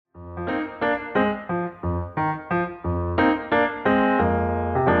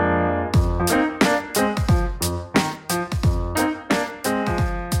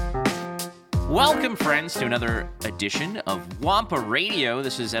Welcome, friends, to another edition of Wampa Radio.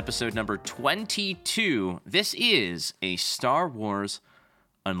 This is episode number 22. This is a Star Wars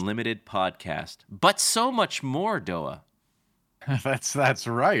Unlimited podcast, but so much more, Doa. That's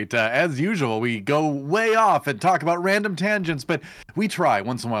right. As usual, we go way off and talk about random tangents, but we try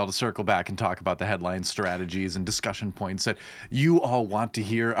once in a while to circle back and talk about the headline strategies and discussion points that you all want to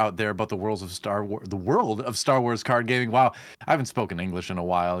hear out there about the world of Star Wars card gaming. Wow, I haven't spoken English in a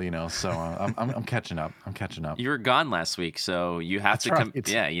while, so I'm catching up. You were gone last week, so you have That's to right. come.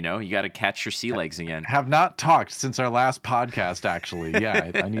 Yeah, you got to catch your sea legs again. Have not talked since our last podcast. Actually,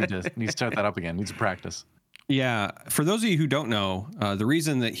 yeah, I need to start that up again. Need some practice. Yeah, for those of you who don't know, the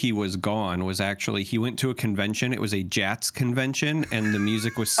reason that he was gone was actually he went to a convention. It was a Jats convention, and the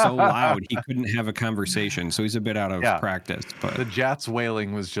music was so loud he couldn't have a conversation. So he's a bit out of practice. But the Jats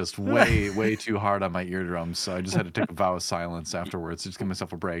wailing was just way too hard on my eardrums, so I just had to take a vow of silence afterwards to just give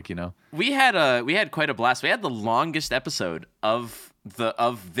myself a break. We had quite a blast. We had the longest episode of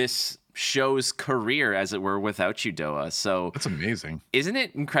this show's career, as it were, without you, Doa. So that's amazing. Isn't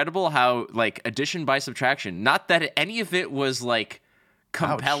it incredible how, like, addition by subtraction, not that any of it was like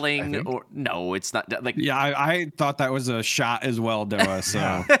compelling. Ouch, or no, it's not like. Yeah, I thought that was a shot as well, Doa. So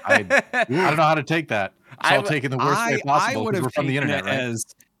I don't know how to take that. So I'll take it the worst way possible because we're from the internet, right?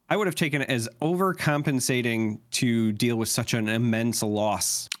 I would have taken it as overcompensating to deal with such an immense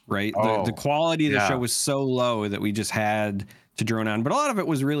loss, right? The quality of the show was so low that we just had to drone on, but a lot of it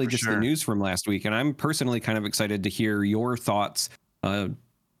was really just the news from last week, and I'm personally kind of excited to hear your thoughts.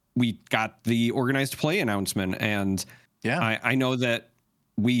 We got the organized play announcement, and I know that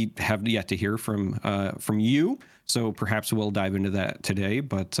we have yet to hear from you, so perhaps we'll dive into that today.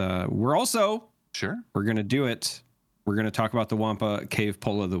 But we're also we're going to do it. We're going to talk about the Wampa Cave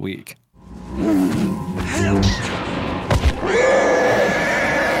Poll of the Week.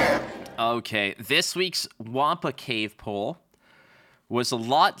 Okay, this week's Wampa Cave Poll was a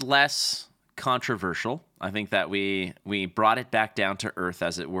lot less controversial. I think that we brought it back down to earth,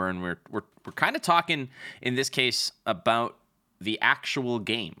 as it were, and we're kind of talking in this case about the actual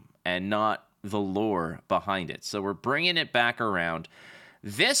game and not the lore behind it. So we're bringing it back around.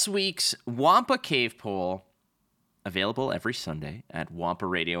 This week's Wampa Cave Poll, available every Sunday at Wampa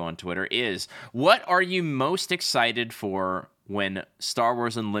Radio on Twitter, is: what are you most excited for when Star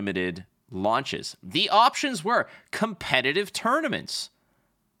Wars Unlimited launches? The options were competitive tournaments,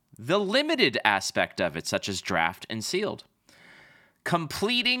 the limited aspect of it, such as draft and sealed,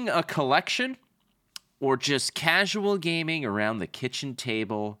 completing a collection, or just casual gaming around the kitchen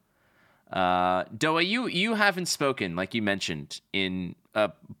table. Doa, you haven't spoken, like you mentioned, in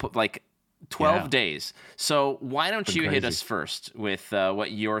 12 days. So why don't you hit us first with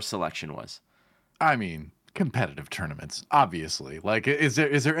what your selection was? I mean, competitive tournaments, obviously. Like, is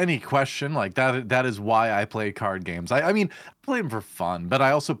there any question? Like, that is why I play card games. I mean, I play them for fun, but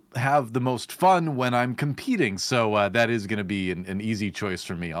I also have the most fun when I'm competing. So that is going to be an easy choice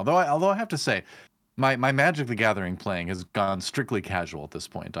for me. Although I have to say, my Magic the Gathering playing has gone strictly casual at this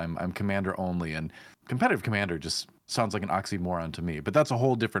point. I'm Commander only, and competitive Commander just sounds like an oxymoron to me. But that's a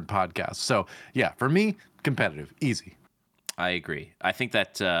whole different podcast. So yeah, for me, competitive, easy. I agree. I think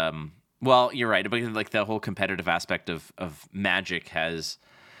that. Well, you're right. But like the whole competitive aspect of Magic has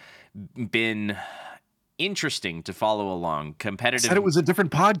been interesting to follow along. Competitive. I said it was a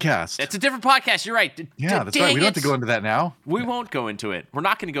different podcast. It's a different podcast. You're right. Yeah, that's right. We don't have to go into that now. We won't go into it. We're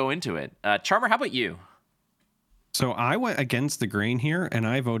not going to go into it. Charmer, how about you? So I went against the grain here, and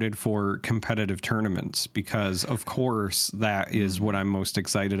I voted for competitive tournaments because, of course, that is what I'm most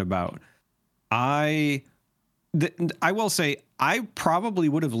excited about. I will say I probably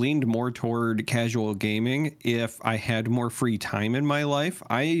would have leaned more toward casual gaming if I had more free time in my life.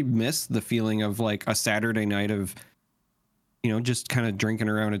 I miss the feeling of like a Saturday night of, just kind of drinking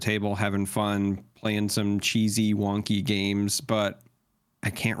around a table, having fun, playing some cheesy, wonky games. But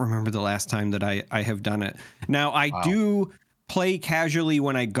I can't remember the last time that I have done it. Now, I do play casually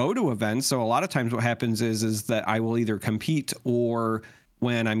when I go to events. So a lot of times what happens is that I will either compete, or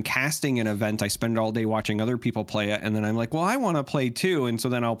when I'm casting an event, I spend all day watching other people play it. And then I'm like, well, I want to play too. And so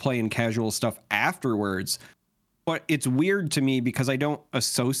then I'll play in casual stuff afterwards. But it's weird to me because I don't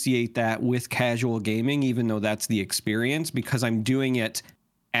associate that with casual gaming, even though that's the experience, because I'm doing it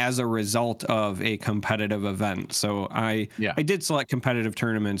as a result of a competitive event. So I did select competitive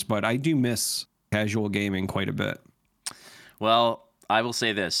tournaments, but I do miss casual gaming quite a bit. Well, I will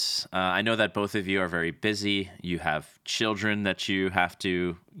say this. I know that both of you are very busy. You have children that you have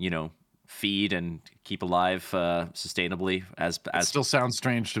to, feed and keep alive sustainably. It still sounds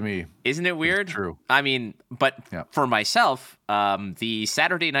strange to me. Isn't it weird? It's true. I mean, but Yeah. for myself, the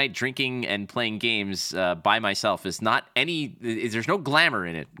Saturday night drinking and playing games by myself is not any. There's no glamour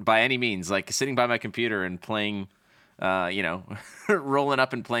in it by any means. Like sitting by my computer and playing, rolling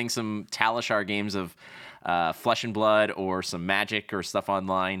up and playing some Talishar games of Flesh and Blood or some Magic or stuff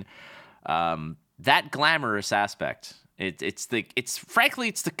online. That glamorous aspect. It's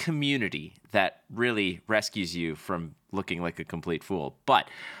frankly the community that really rescues you from looking like a complete fool. But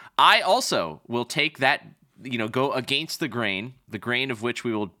I also will take that, go against the grain of which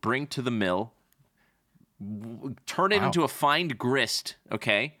we will bring to the mill, turn it into a fine grist,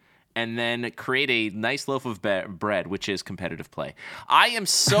 okay? And then create a nice loaf of bread, which is competitive play. I am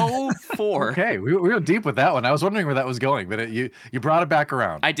so for. Okay, we were deep with that one. I was wondering where that was going, but you brought it back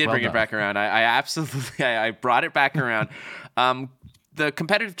around. I did bring it back around. I absolutely I brought it back around. The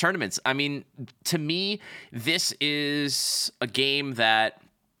competitive tournaments. I mean, to me, this is a game that.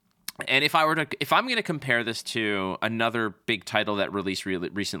 And if I'm going to compare this to another big title that released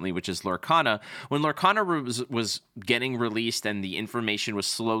recently, which is Lorcana, when Lorcana was getting released and the information was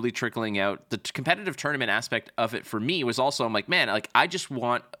slowly trickling out, the competitive tournament aspect of it for me was also, I'm like, man, like I just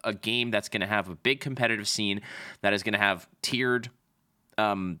want a game that's going to have a big competitive scene, that is going to have tiered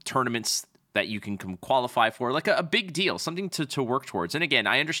tournaments that you can qualify for, like a big deal, something to work towards. And again,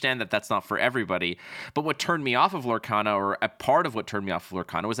 I understand that that's not for everybody, but what turned me off of Lorcana, or a part of what turned me off of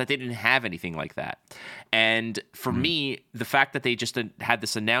Lorcana, was that they didn't have anything like that. And for me, the fact that they just had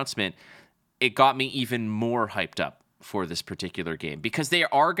this announcement, it got me even more hyped up for this particular game, because they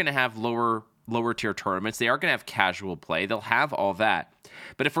are going to have lower tier tournaments. They are going to have casual play. They'll have all that.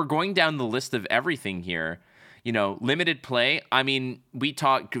 But if we're going down the list of everything here, limited play. I mean,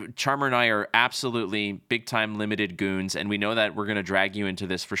 Charmer and I are absolutely big time limited goons, and we know that we're going to drag you into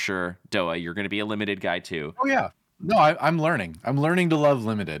this for sure. Doa, you're going to be a limited guy too. Oh yeah. No, I'm learning. I'm learning to love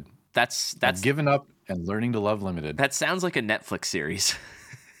limited. I've given up and learning to love limited. That sounds like a Netflix series.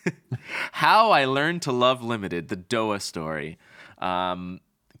 How I Learned to Love Limited, the Doa story.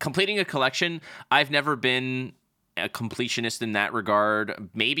 Completing a collection. I've never been a completionist in that regard.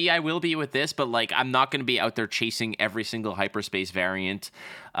 Maybe I will be with this, but like I'm not going to be out there chasing every single hyperspace variant.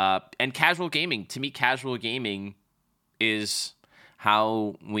 And casual gaming, to me, casual gaming is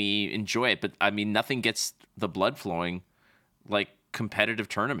how we enjoy it. But I mean, nothing gets the blood flowing like competitive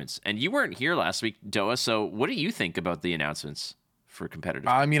tournaments. And you weren't here last week, Doa. So what do you think about the announcements for competitive?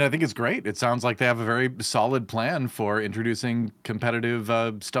 I mean, I think it's great. It sounds like they have a very solid plan for introducing competitive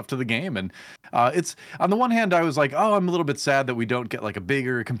stuff to the game. And it's, on the one hand, I was like, oh, I'm a little bit sad that we don't get like a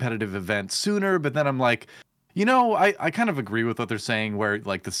bigger competitive event sooner. But then I'm like, I kind of agree with what they're saying, where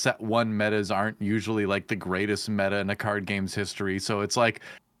like the set one metas aren't usually like the greatest meta in a card game's history. So it's like,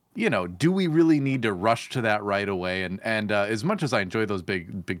 do we really need to rush to that right away? And as much as I enjoy those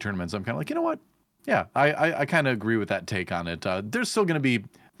big tournaments, I'm kind of like, you know what? Yeah, I kind of agree with that take on it. There's still going to be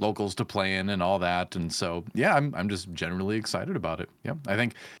locals to play in and all that, and so yeah, I'm just generally excited about it. Yeah, I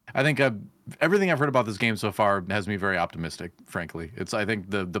think everything I've heard about this game so far has me very optimistic. Frankly, I think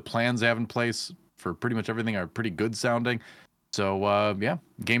the plans they have in place for pretty much everything are pretty good sounding. So yeah,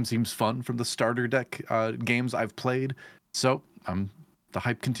 game seems fun from the starter deck games I've played. So the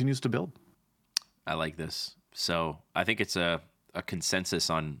hype continues to build. I like this. So I think it's a consensus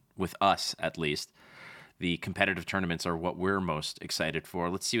on, with us at least, the competitive tournaments are what we're most excited for.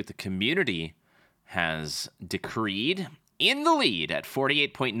 Let's see what the community has decreed. In the lead at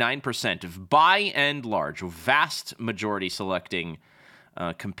 48.9% of by and large, vast majority selecting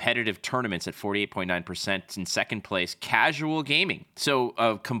competitive tournaments at 48.9%. In second place, casual gaming. So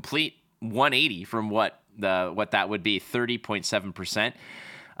a complete 180 from what that would be, 30.7%.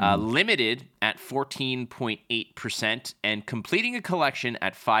 Limited at 14.8%, and completing a collection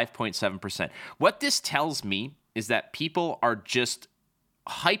at 5.7%. What this tells me is that people are just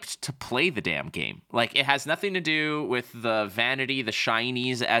hyped to play the damn game. Like, it has nothing to do with the vanity, the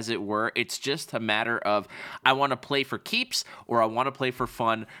shinies, as it were. It's just a matter of, I want to play for keeps or I want to play for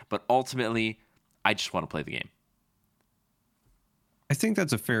fun, but ultimately, I just want to play the game. I think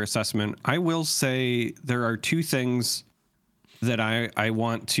that's a fair assessment. I will say there are two things that I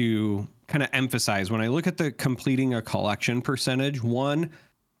want to kind of emphasize when I look at the completing a collection percentage. One,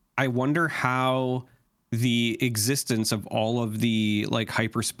 I wonder how the existence of all of the like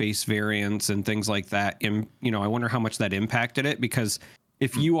hyperspace variants and things like that, I wonder how much that impacted it, because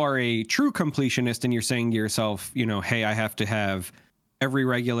if you are a true completionist and you're saying to yourself, hey, I have to have every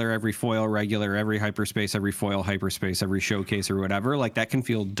regular, every foil regular, every hyperspace, every foil hyperspace, every showcase or whatever, like that can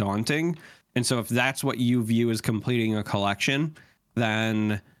feel daunting. And so if that's what you view as completing a collection,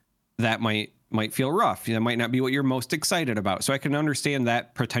 then that might feel rough. That might not be what you're most excited about. So I can understand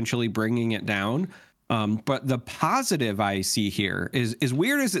that potentially bringing it down. But the positive I see here is, as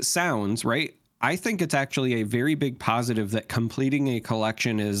weird as it sounds, right? I think it's actually a very big positive that completing a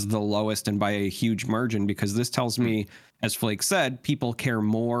collection is the lowest and by a huge margin, because this tells me, as Flake said, people care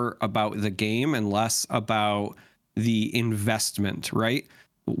more about the game and less about the investment, right?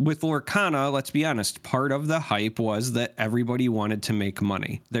 With Lorcana, let's be honest, part of the hype was that everybody wanted to make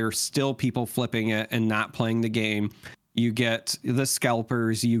money. There's still people flipping it and not playing the game. You get the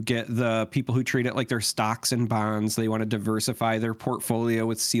scalpers, you get the people who treat it like they're stocks and bonds. They want to diversify their portfolio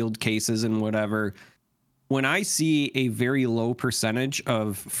with sealed cases and whatever. When I see a very low percentage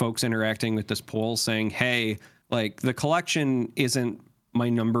of folks interacting with this poll saying, hey, like the collection isn't my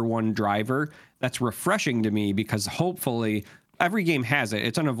number one driver, that's refreshing to me, because hopefully every game has it.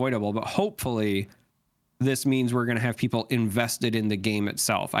 It's unavoidable, but hopefully this means we're going to have people invested in the game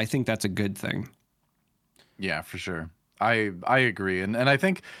itself. I think that's a good thing. Yeah, for sure. I agree. And I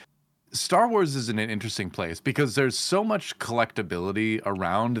think Star Wars is in an interesting place because there's so much collectability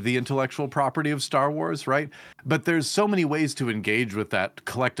around the intellectual property of Star Wars, right? But there's so many ways to engage with that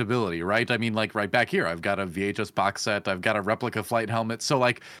collectability, right? I mean, like right back here, I've got a VHS box set, I've got a replica flight helmet. So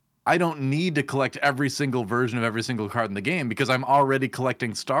like, I don't need to collect every single version of every single card in the game because I'm already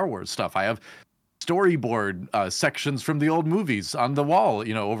collecting Star Wars stuff. I have storyboard sections from the old movies on the wall,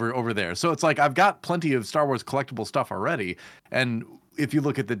 you know, over there. So it's like I've got plenty of Star Wars collectible stuff already. And if you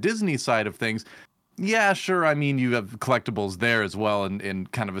look at the Disney side of things, yeah, sure. I mean, you have collectibles there as well in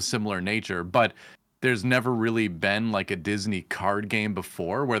kind of a similar nature, but there's never really been like a Disney card game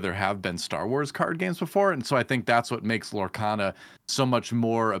before where there have been Star Wars card games before. And so I think that's what makes Lorcana so much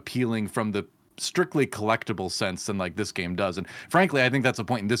more appealing from the strictly collectible sense than like this game does. And frankly, I think that's a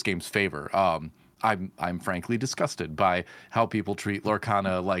point in this game's favor. I'm frankly disgusted by how people treat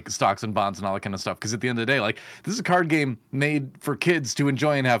Lorcana like stocks and bonds and all that kind of stuff. Because at the end of the day, like, this is a card game made for kids to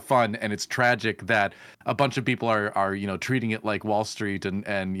enjoy and have fun, and it's tragic that a bunch of people are you know, treating it like Wall Street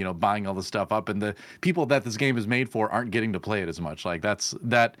and you know, buying all the stuff up, and the people that this game is made for aren't getting to play it as much. Like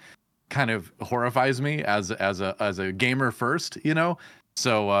that kind of horrifies me as a gamer first, you know.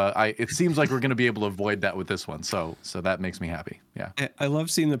 So it seems like we're going to be able to avoid that with this one. So that makes me happy. Yeah. I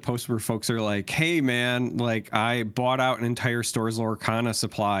love seeing the posts where folks are like, hey, man, like I bought out an entire store's Lorcana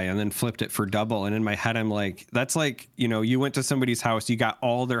supply and then flipped it for double. And in my head, I'm like, that's like, you know, you went to somebody's house, you got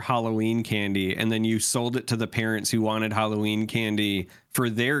all their Halloween candy, and then you sold it to the parents who wanted Halloween candy for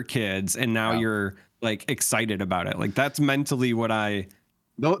their kids. And now you're like excited about it. Like, that's mentally what I...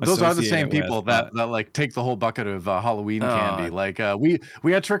 Those are the same people that like take the whole bucket of Halloween candy. Like we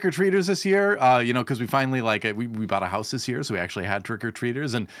had trick-or-treaters this year, you know, because we finally like we bought a house this year, so we actually had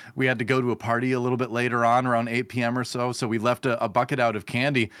trick-or-treaters, and we had to go to a party a little bit later on around 8 p.m. or so. So we left a bucket out of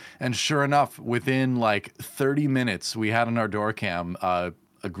candy, and sure enough, within like 30 minutes, we had on our door cam a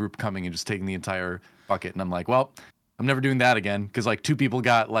group coming and just taking the entire bucket. And I'm like, well, I'm never doing that again, because like two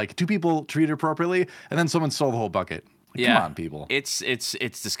people treated appropriately, and then someone stole the whole bucket. Like, yeah, come on, people. It's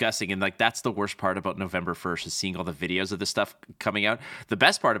disgusting, and like that's the worst part about November 1st is seeing all the videos of this stuff coming out. The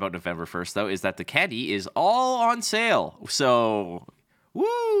best part about November 1st, though, is that the candy is all on sale. So,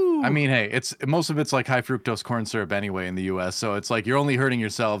 woo! I mean, hey, most of it's like high fructose corn syrup anyway in the U.S. So it's like you're only hurting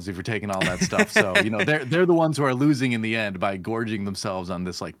yourselves if you're taking all that stuff. So you know they're the ones who are losing in the end by gorging themselves on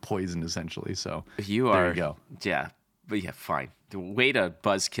this like poison essentially. So there you go. Yeah, but yeah, fine. Way to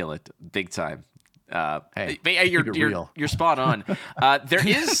buzzkill it, big time. Hey, you're spot on.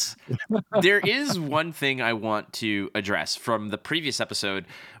 There is one thing I want to address from the previous episode,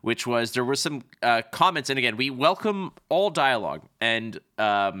 which was there were some comments, and again, we welcome all dialogue, and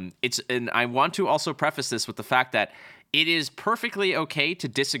I want to also preface this with the fact that it is perfectly okay to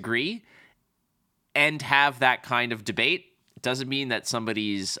disagree and have that kind of debate. Doesn't mean that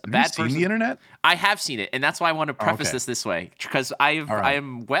somebody's a bad person. Have you seen the internet? I have seen it, and that's why I want to preface this way, because I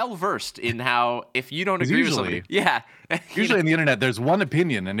am well versed in how if you don't agree with somebody, usually in the internet there's one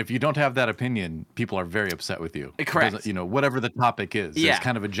opinion, and if you don't have that opinion, people are very upset with you. Correct. You know, whatever the topic is, there's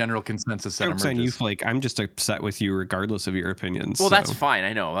kind of a general consensus that emerges. You, like, I'm just upset with you regardless of your opinions. Well, that's fine.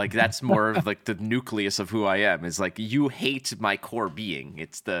 I know, like that's more of like the nucleus of who I am. Is like you hate my core being.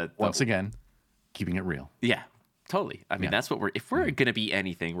 It's once again, keeping it real. Yeah. Totally. I mean, that's what if we're going to be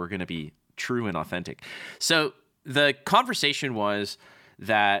anything, we're going to be true and authentic. So the conversation was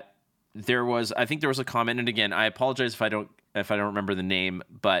that I think there was a comment, and again, I apologize if I don't remember the name,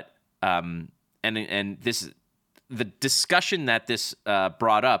 but and this, the discussion that this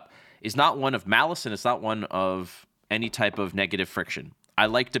brought up is not one of malice, and it's not one of any type of negative friction. I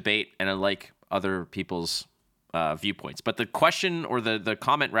like debate, and I like other people's viewpoints. But the question, or the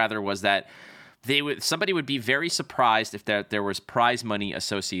comment rather, was that somebody would be very surprised if there was prize money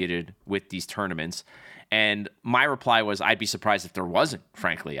associated with these tournaments. And my reply was, I'd be surprised if there wasn't,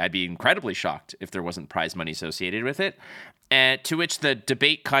 frankly. I'd be incredibly shocked if there wasn't prize money associated with it. And to which the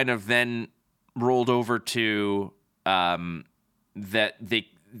debate kind of then rolled over to that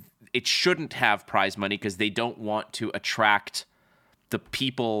it shouldn't have prize money because they don't want to attract the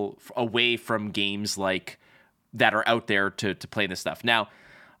people away from games like that are out there to play this stuff. Now,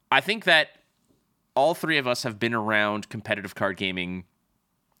 I think that all three of us have been around competitive card gaming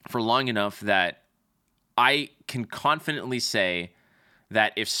for long enough that I can confidently say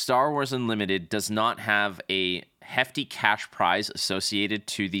that if Star Wars Unlimited does not have a hefty cash prize associated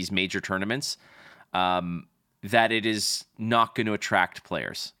to these major tournaments, that it is not going to attract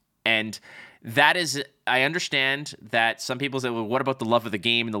players. And that is, I understand that some people say, well, what about the love of the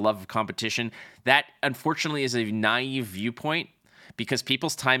game and the love of competition? That, unfortunately, is a naive viewpoint because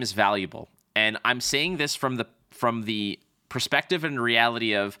people's time is valuable. And I'm saying this from the perspective and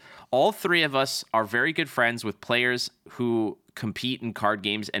reality of all three of us are very good friends with players who compete in card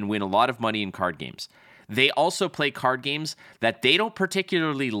games and win a lot of money in card games. They also play card games that they don't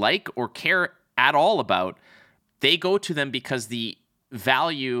particularly like or care at all about. They go to them because the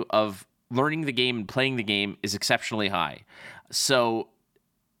value of learning the game and playing the game is exceptionally high. So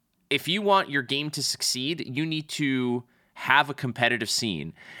if you want your game to succeed, you need to have a competitive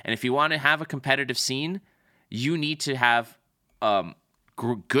scene. And if you want to have a competitive scene, you need to have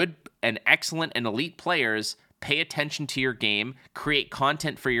good and excellent and elite players pay attention to your game, create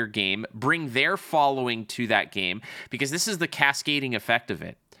content for your game, bring their following to that game, because this is the cascading effect of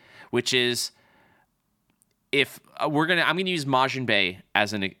it, which is if I'm going to use Majin Bey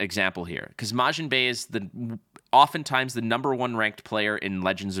as an example here, because Majin Bey is oftentimes the number one ranked player in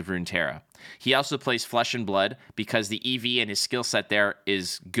Legends of Runeterra. He also plays Flesh and Blood because the EV and his skill set there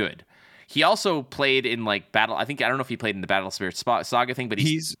is good. He also played in Battle. I don't know if he played in the Battle Spirit Saga thing, but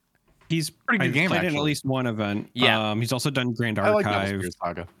he's pretty good game. Played actually. in at least one event. Yeah, He's also done Grand I like Battle Archive. Spirit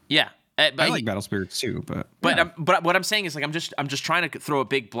Saga. Yeah, I like Battle Spirits too, but what I'm saying is I'm just trying to throw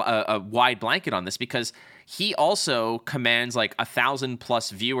a wide blanket on this because he also commands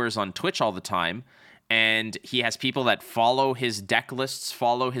 1,000+ viewers on Twitch all the time. And he has people that follow his deck lists,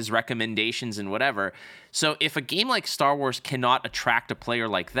 follow his recommendations and whatever. So if a game like Star Wars cannot attract a player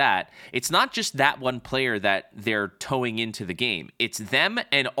like that, it's not just that one player that they're towing into the game. It's them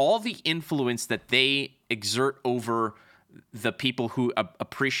and all the influence that they exert over the people who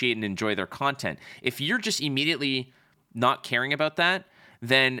appreciate and enjoy their content. If you're just immediately not caring about that,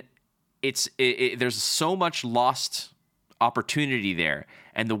 then there's so much lost opportunity there.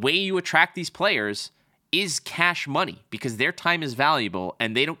 And the way you attract these players is cash money because their time is valuable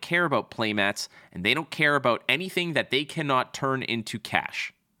and they don't care about playmats and they don't care about anything that they cannot turn into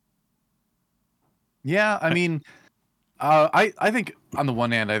cash. Yeah, I mean, I think on the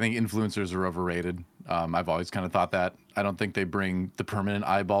one hand, I think influencers are overrated. I've always kind of thought that. I don't think they bring the permanent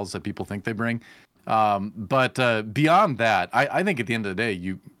eyeballs that people think they bring. But beyond that, I think at the end of the day,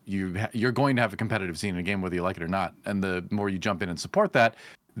 you're going to have a competitive scene in a game whether you like it or not. And the more you jump in and support that,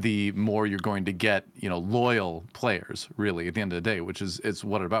 the more you're going to get, loyal players, really, at the end of the day, which is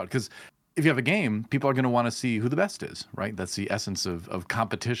what it's about. Because if you have a game, people are going to want to see who the best is, right? That's the essence of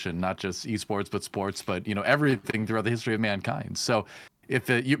competition, not just esports, but sports, but, everything throughout the history of mankind. So if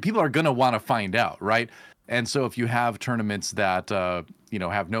people are going to want to find out, right? And so if you have tournaments that,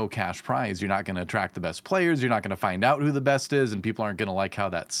 have no cash prize, you're not going to attract the best players. You're not going to find out who the best is, and people aren't going to like how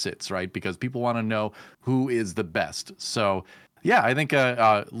that sits, right? Because people want to know who is the best. So yeah, I think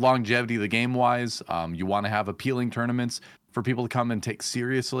longevity, the game-wise, you want to have appealing tournaments for people to come and take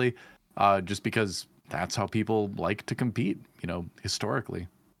seriously, just because that's how people like to compete, historically.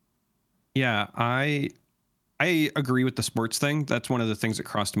 Yeah, I agree with the sports thing. That's one of the things that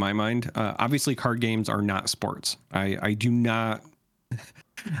crossed my mind. Obviously, card games are not sports. I do not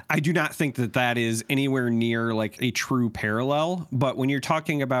think that is anywhere near a true parallel. But when you're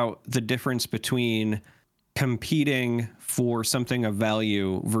talking about the difference between competing for something of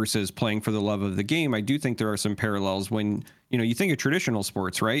value versus playing for the love of the game, I do think there are some parallels. When you think of traditional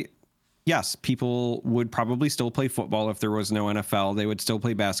sports, right? Yes, people would probably still play football if there was no NFL. They would still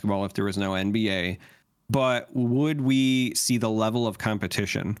play basketball if there was no NBA. But would we see the level of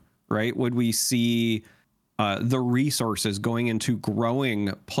competition, right? Would we see the resources going into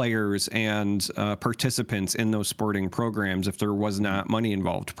growing players and participants in those sporting programs if there was not money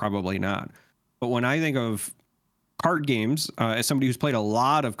involved? Probably not. But when I think of card games, as somebody who's played a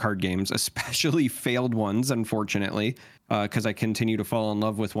lot of card games, especially failed ones, unfortunately, because I continue to fall in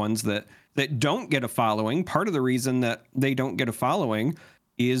love with ones that don't get a following. Part of the reason that they don't get a following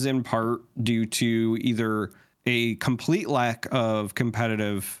is in part due to either a complete lack of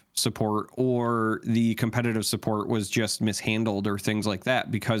competitive support, or the competitive support was just mishandled, or things like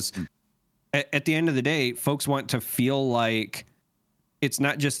that. Because at the end of the day, folks want to feel like it's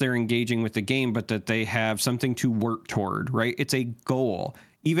not just they're engaging with the game, but that they have something to work toward, right? It's a goal.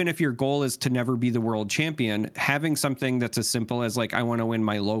 Even if your goal is to never be the world champion, having something that's as simple as like, I want to win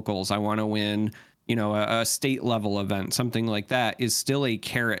my locals, I want to win, you know, a state level event, something like that, is still a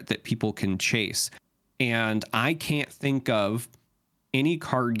carrot that people can chase. And I can't think of any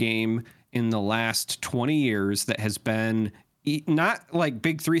card game in the last 20 years that has been not like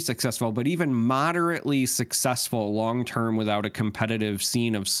big three successful, but even moderately successful long term without a competitive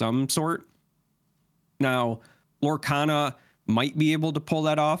scene of some sort. Now, Lorcana might be able to pull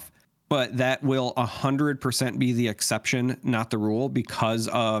that off, but that will 100% be the exception, not the rule, because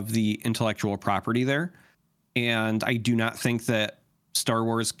of the intellectual property there. And I do not think that Star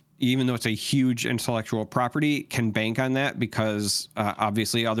Wars, even though it's a huge intellectual property, can bank on that, because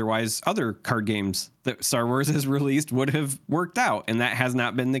obviously otherwise other card games that Star Wars has released would have worked out, and that has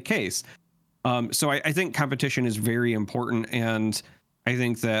not been the case. So I think competition is very important, and I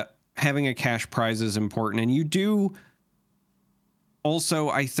think that having a cash prize is important. And you do also,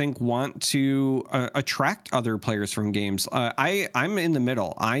 I think, want to attract other players from games. I'm in the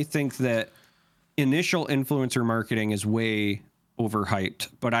middle. I think that initial influencer marketing is way overhyped,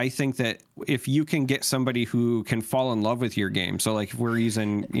 but I think that if you can get somebody who can fall in love with your game, so like if we're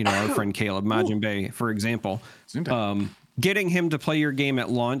using, you know, our friend Caleb Majimbe, for example, getting him to play your game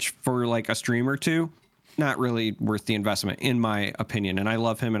at launch for like a stream or two, not really worth the investment, in my opinion. And I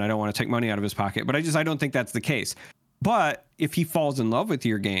love him and I don't want to take money out of his pocket, but I don't think that's the case. But if he falls in love with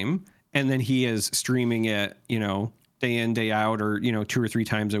your game and then he is streaming it, you know, day in, day out, or, you know, 2 or 3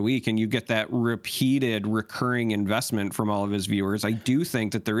 times a week, and you get that repeated recurring investment from all of his viewers, I do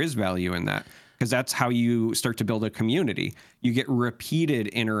think that there is value in that, because that's how you start to build a community. You get repeated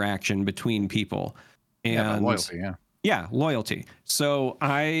interaction between people, and loyalty. Yeah, loyalty. So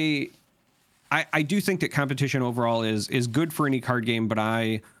I do think that competition overall is good for any card game, but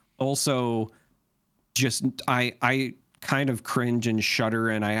I also just I kind of cringe and shudder,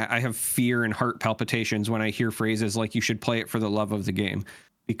 and I have fear and heart palpitations when I hear phrases like you should play it for the love of the game.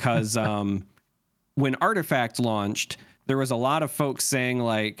 Because when Artifact launched, there was a lot of folks saying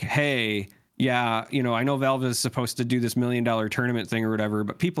like, hey, yeah, you know, I know Valve is supposed to do this $1 million tournament thing or whatever,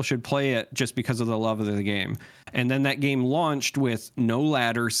 but people should play it just because of the love of the game. And then that game launched with no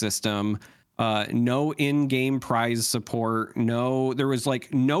ladder system, no in-game prize support. There was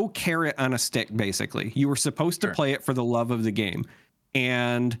like no carrot on a stick, basically. You were supposed to play it for the love of the game,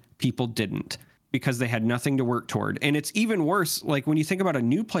 and people didn't, because they had nothing to work toward. And it's even worse, like when you think about a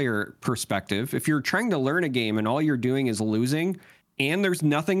new player perspective, if you're trying to learn a game and all you're doing is losing and there's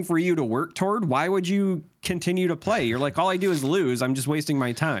nothing for you to work toward, why would you continue to play? You're like, all I do is lose. I'm just wasting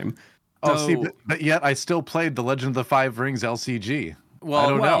my time. But yet I still played the Legend of the Five Rings LCG. Well, I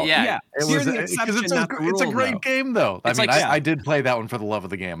don't know. Yeah. It's a great game, though. It's I did play that one for the love of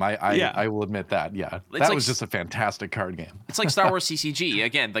the game. I will admit that. Yeah, that was just a fantastic card game. It's like Star Wars CCG.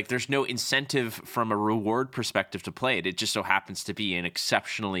 Again, like there's no incentive from a reward perspective to play it. It just so happens to be an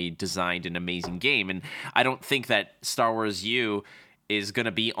exceptionally designed and amazing game. And I don't think that Star Wars U is going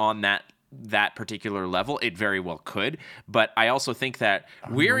to be on that particular level. It very well could, but I also think that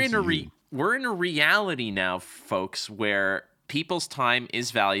we're in a reality now, folks, where people's time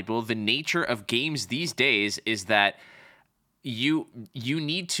is valuable. The nature of games these days is that you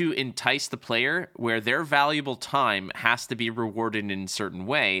need to entice the player where their valuable time has to be rewarded in a certain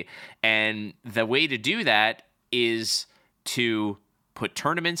way. And the way to do that is to put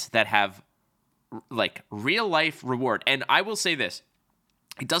tournaments that have like real life reward. And I will say this,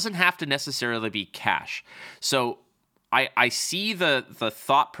 it doesn't have to necessarily be cash. So I see the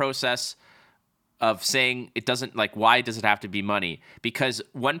thought process of saying it doesn't, like, why does it have to be money? Because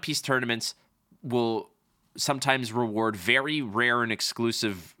One Piece tournaments will sometimes reward very rare and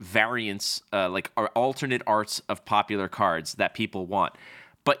exclusive variants, like alternate arts of popular cards that people want.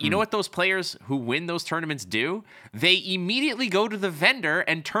 But you know what those players who win those tournaments do? They immediately go to the vendor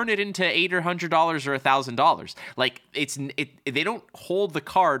and turn it into $800 or $100 or $1,000. Like they don't hold the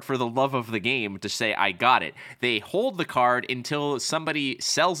card for the love of the game to say I got it. They hold the card until somebody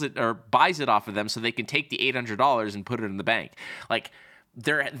sells it or buys it off of them, so they can take the $800 and put it in the bank. Like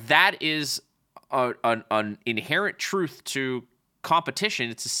that is an inherent truth to competition.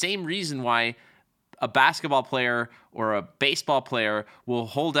 It's the same reason why a basketball player or a baseball player will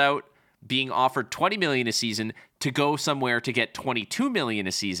hold out being offered $20 million a season to go somewhere to get $22 million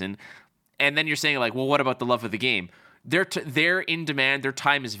a season. And then you're saying like, well, what about the love of the game? They're in demand. Their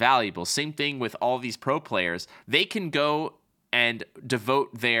time is valuable. Same thing with all these pro players. They can go and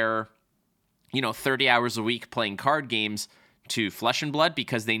devote their, 30 hours a week playing card games to Flesh and Blood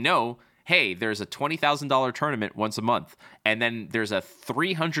because they know, hey, there's a $20,000 tournament once a month, and then there's a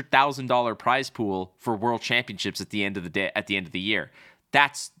 $300,000 prize pool for world championships at the end of the day, at the end of the year.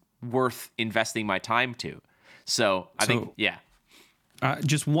 That's worth investing my time to. So I think, yeah.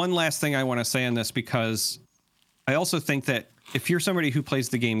 Just one last thing I want to say on this, because I also think that if you're somebody who plays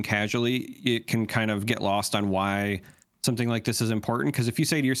the game casually, it can kind of get lost on why something like this is important. Because if you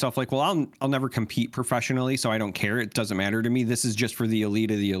say to yourself, like, well, I'll never compete professionally, so I don't care. It doesn't matter to me. This is just for the elite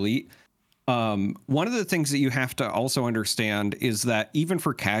of the elite. One of the things that you have to also understand is that even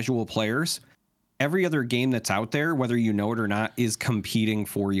for casual players, every other game that's out there, whether you know it or not, is competing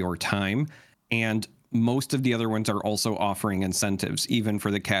for your time. And most of the other ones are also offering incentives, even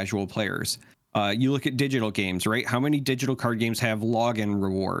for the casual players. You look at digital games, right? How many digital card games have login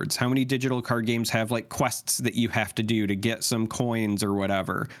rewards? How many digital card games have like quests that you have to do to get some coins or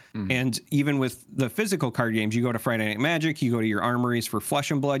whatever? And even with the physical card games, you go to Friday Night Magic, you go to your armories for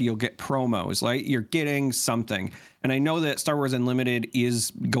Flesh and Blood, you'll get promos, right? You're getting something. And I know that Star Wars Unlimited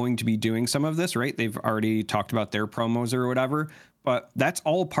is going to be doing some of this, right? They've already talked about their promos or whatever, but that's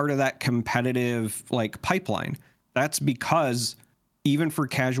all part of that competitive like pipeline. That's because even for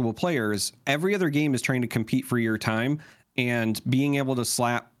casual players, every other game is trying to compete for your time, and being able to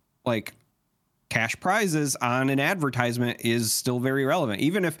slap like cash prizes on an advertisement is still very relevant.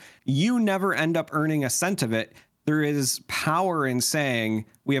 Even if you never end up earning a cent of it, there is power in saying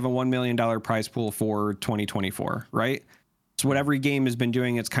we have a $1 million prize pool for 2024, right? It's what every game has been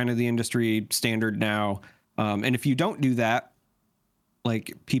doing. It's kind of the industry standard now. And if you don't do that,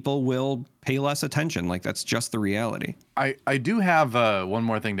 like, people will pay less attention. Like, that's just the reality. I do have one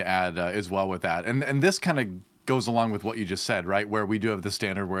more thing to add as well with that. And this kind of goes along with what you just said, right? Where we do have the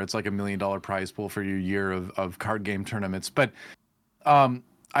standard where it's like $1 million prize pool for your year of card game tournaments. But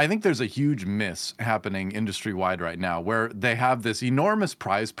I think there's a huge miss happening industry-wide right now where they have this enormous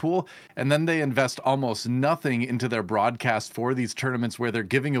prize pool and then they invest almost nothing into their broadcast for these tournaments where they're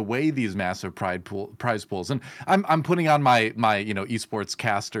giving away these massive prize pools. And I'm putting on my esports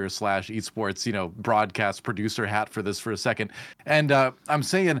caster / esports broadcast producer hat for this for a second. And I'm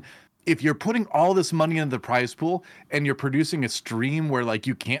saying, if you're putting all this money into the prize pool and you're producing a stream where like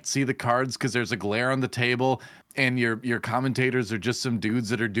you can't see the cards because there's a glare on the table, and your commentators are just some dudes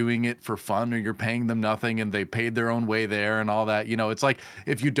that are doing it for fun, or you're paying them nothing and they paid their own way there and all that, it's like,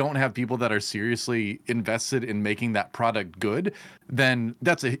 if you don't have people that are seriously invested in making that product good, then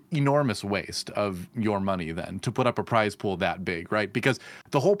that's an enormous waste of your money then to put up a prize pool that big, right? Because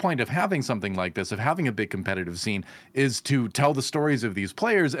the whole point of having something like this, of having a big competitive scene, is to tell the stories of these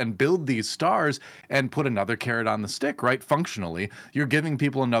players and build these stars and put another carrot on the stick, right? Functionally, you're giving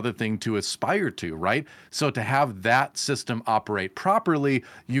people another thing to aspire to, right? So to have that system operate properly,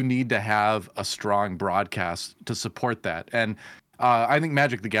 you need to have a strong broadcast to support that. And I think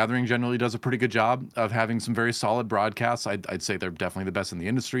Magic the Gathering generally does a pretty good job of having some very solid broadcasts. I'd say they're definitely the best in the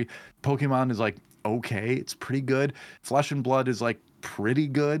industry. Pokemon is like, okay, it's pretty good. Flesh and Blood is like pretty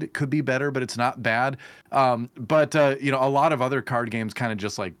good. It could be better, but it's not bad. But a lot of other card games kind of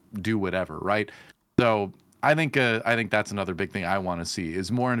just like do whatever, right? So I think that's another big thing I want to see,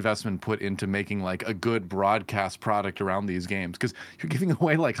 is more investment put into making like a good broadcast product around these games, because you're giving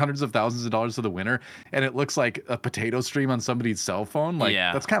away like hundreds of thousands of dollars to the winner and it looks like a potato stream on somebody's cell phone. Like,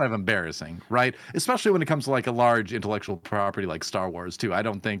 that's kind of embarrassing, right? Especially when it comes to like a large intellectual property like Star Wars too. I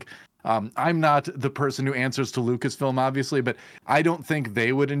don't think I'm not the person who answers to Lucasfilm, obviously, but I don't think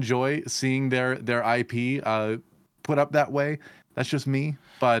they would enjoy seeing their IP put up that way. That's just me,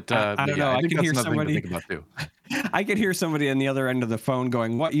 but I don't know. I think can that's hear another somebody. thing to think about too. I could hear somebody on the other end of the phone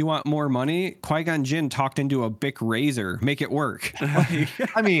going, "What, you want more money?" Qui-Gon Jinn talked into a Bic razor. Make it work.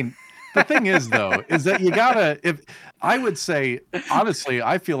 I mean, the thing is though, is that you gotta. If I would say honestly,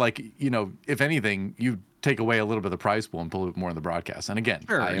 I feel like if anything, you take away a little bit of the prize pool and pull it more in the broadcast. And again,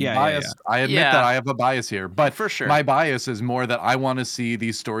 sure, I am biased. I admit that I have a bias here, but for sure, my bias is more that I want to see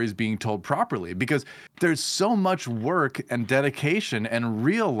these stories being told properly, because there's so much work and dedication and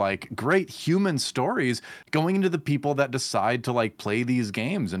real like great human stories going into the people that decide to like play these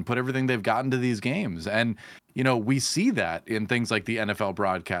games and put everything they've got into these games. And we see that in things like the NFL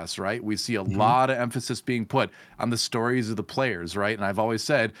broadcasts, right? We see a lot of emphasis being put on the stories of the players, right? And I've always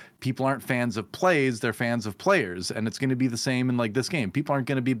said people aren't fans of plays, they're fans of players. And it's going to be the same in like this game. People aren't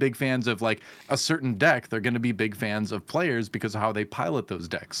going to be big fans of like a certain deck. They're going to be big fans of players because of how they pilot those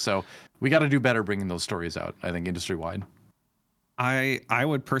decks. So we got to do better bringing those stories out, I think, industry wide. I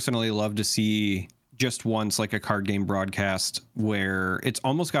would personally love to see just once like a card game broadcast where it's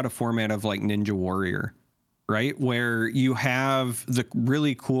almost got a format of like Ninja Warrior, right? Where you have the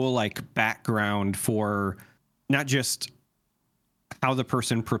really cool like background for not just how the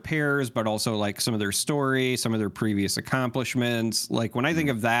person prepares, but also like some of their story, some of their previous accomplishments. Like when I think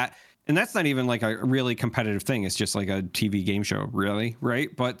of that, and that's not even like a really competitive thing. It's just like a TV game show, really,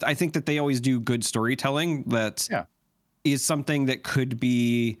 right? But I think that they always do good storytelling that is something that could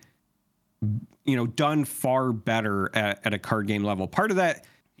be, done far better at a card game level. Part of that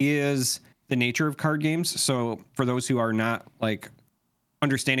is the nature of card games. So for those who are not like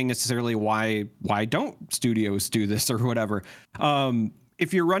understanding necessarily why don't studios do this or whatever,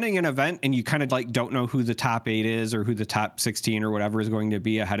 if you're running an event and you kind of like don't know who the top 8 is or who the top 16 or whatever is going to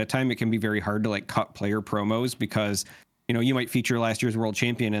be ahead of time, it can be very hard to like cut player promos because you might feature last year's world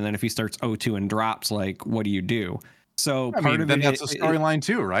champion, and then if he starts 0-2 and drops, like what do you do? So that's a storyline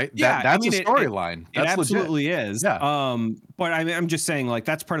too, right? That's a storyline. It absolutely is. Yeah. But I'm just saying, like,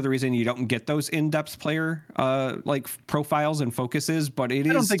 that's part of the reason you don't get those in-depth player like profiles and focuses. But I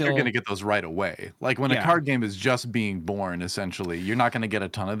don't think they're going to get those right away. Like when a card game is just being born, essentially, you're not going to get a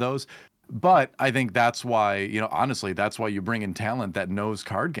ton of those. But I think that's why, honestly, that's why you bring in talent that knows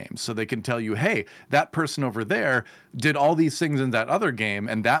card games, so they can tell you, hey, that person over there did all these things in that other game,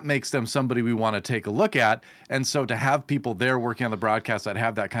 and that makes them somebody we want to take a look at. And so to have people there working on the broadcast that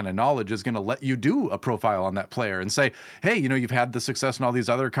have that kind of knowledge is going to let you do a profile on that player and say, hey, you've had the success in all these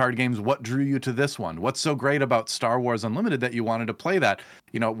other card games. What drew you to this one? What's so great about Star Wars Unlimited that you wanted to play that?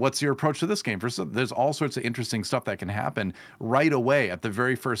 What's your approach to this game? There's all sorts of interesting stuff that can happen right away at the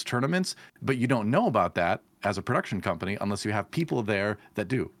very first tournaments, but you don't know about that as a production company unless you have people there that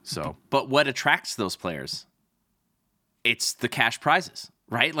do. So, but what attracts those players? It's the cash prizes,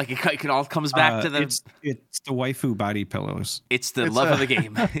 right? Like it all comes back to the it's the waifu body pillows. It's the love of the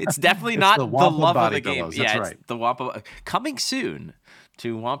game. It's definitely not the love of the game. Pillows, that's right. It's the Wampa coming soon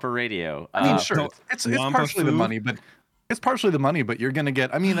to Wampa Radio. I mean, sure, it's partially the money, but it's partially the money, but you're going to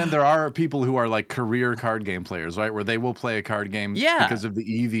get, and there are people who are like career card game players, right? Where they will play a card game because of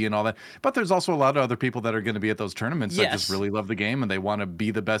the EV and all that. But there's also a lot of other people that are going to be at those tournaments that just really love the game and they want to be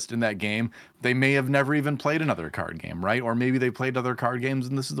the best in that game. They may have never even played another card game, right? Or maybe they played other card games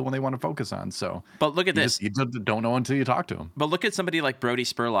and this is the one they want to focus on. So, but look at this. You don't know until you talk to them. But look at somebody like Brody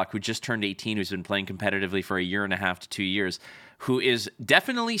Spurlock, who just turned 18, who's been playing competitively for 1.5 to 2 years. Who is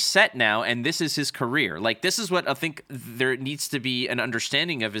definitely set now, and this is his career. Like, this is what I think there needs to be an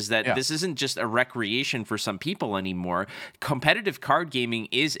understanding of, is that this isn't just a recreation for some people anymore. Competitive card gaming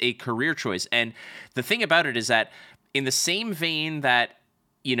is a career choice. And the thing about it is that in the same vein that,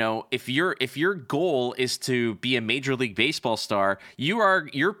 if your goal is to be a Major League Baseball star,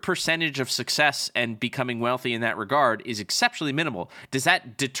 your percentage of success and becoming wealthy in that regard is exceptionally minimal. Does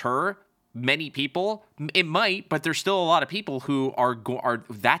that deter many people? It might, but there's still a lot of people who are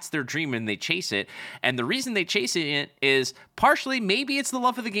that's their dream and they chase it. And the reason they chase it is partially maybe it's the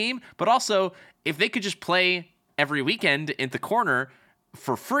love of the game, but also if they could just play every weekend in the corner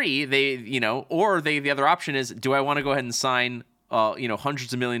for free, the other option is, do I want to go ahead and sign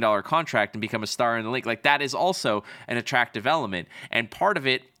hundreds of $1 million contract and become a star in the league? Like, that is also an attractive element. And part of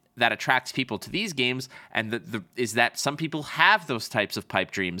it that attracts people to these games and is that some people have those types of pipe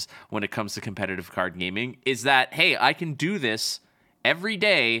dreams when it comes to competitive card gaming, is that, hey, I can do this every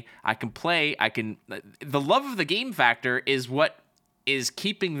day. I can play. The love of the game factor is what is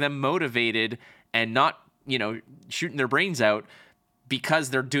keeping them motivated and not, shooting their brains out because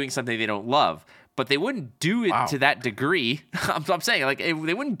they're doing something they don't love. But they wouldn't do it to that degree. I'm saying, like, they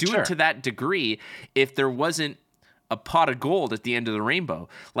wouldn't do it to that degree if there wasn't a pot of gold at the end of the rainbow.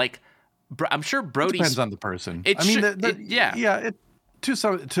 Like, I'm sure Brody depends on the person.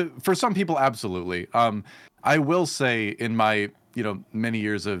 For some people, absolutely. I will say, in my many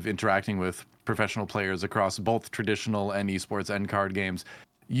years of interacting with professional players across both traditional and esports and card games,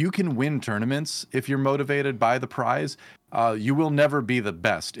 you can win tournaments if you're motivated by the prize. You will never be the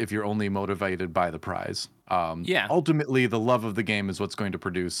best if you're only motivated by the prize. Ultimately, the love of the game is what's going to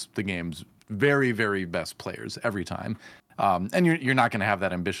produce the game's very, very best players every time. And you're not going to have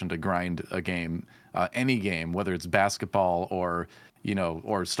that ambition to grind a game, any game, whether it's basketball or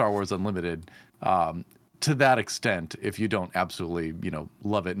Star Wars Unlimited. to that extent if you don't absolutely,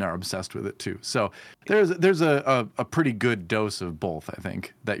 love it and are obsessed with it too. So there's a pretty good dose of both, I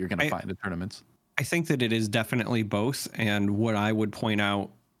think, that you're going to find in tournaments. I think that it is definitely both. And what I would point out,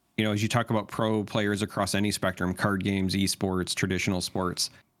 as you talk about pro players across any spectrum, card games, esports, traditional sports,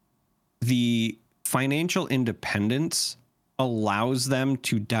 the financial independence allows them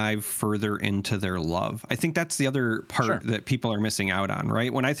to dive further into their love. I think that's the other part that people are missing out on,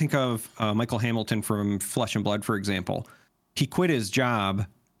 right? When I think of Michael Hamilton from Flesh and Blood, for example, he quit his job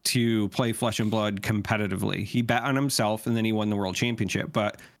to play Flesh and Blood competitively. He bet on himself and then he won the world championship.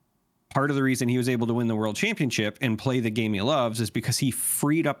 But part of the reason he was able to win the world championship and play the game he loves is because he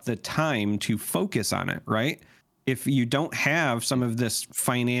freed up the time to focus on it, right? If you don't have some of this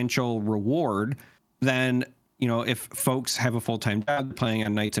financial reward, then if folks have a full-time job playing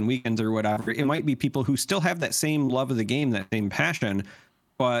on nights and weekends or whatever, it might be people who still have that same love of the game, that same passion,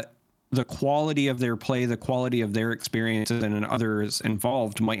 but the quality of their play, the quality of their experiences and others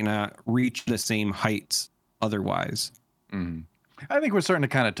involved might not reach the same heights otherwise. Mm-hmm. I think we're starting to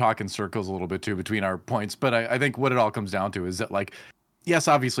kind of talk in circles a little bit too between our points, but I think what it all comes down to is that, like, yes,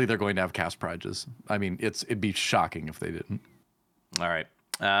 obviously they're going to have cash prizes. I mean, it'd be shocking if they didn't. All right.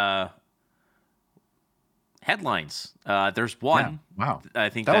 Headlines. There's one. Yeah. Wow. I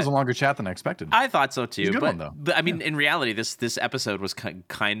think that was a longer chat than I expected. I thought so too. Good one, though. But I mean, in reality, this episode was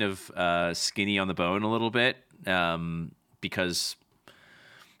kind of skinny on the bone a little bit because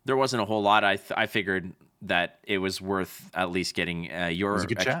there wasn't a whole lot. I figured that it was worth at least getting your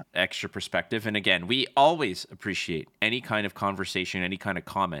extra perspective. And again, we always appreciate any kind of conversation, any kind of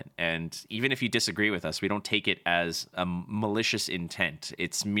comment. And even if you disagree with us, we don't take it as a malicious intent.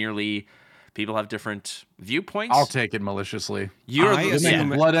 It's merely people have different viewpoints. I'll take it maliciously. You're a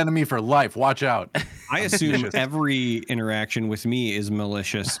blood enemy for life. Watch out. I assume every interaction with me is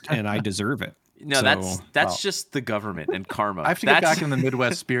malicious and I deserve it. No, so, that's just the government and karma. I have to get back in the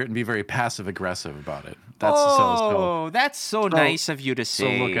Midwest spirit and be very passive aggressive about it. That's that's so nice of you to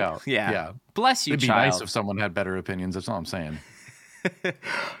say. So look out. Yeah. Bless you, It'd be child. nice if someone had better opinions. That's all I'm saying.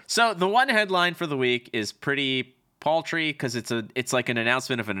 So the one headline for the week is pretty paltry because it's like an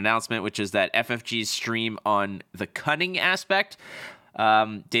announcement of an announcement, which is that FFG's stream on the cunning aspect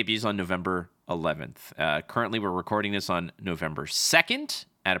debuts on November 11th. Currently, we're recording this on November 2nd.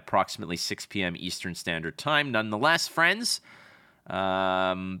 At approximately 6 p.m. Eastern Standard Time. Nonetheless, friends,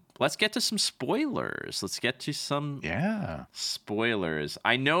 let's get to some spoilers. Spoilers.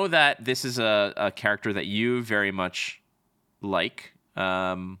 I know that this is a character that you very much like.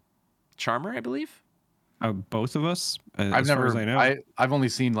 Charmer, I believe? Both of us? I've only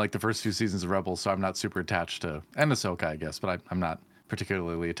seen like the first 2 seasons of Rebels, so I'm not super attached to, and Ahsoka, I guess, but I'm not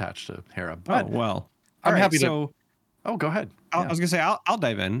particularly attached to Hera. But I'm happy to... Oh, go ahead. I was gonna say I'll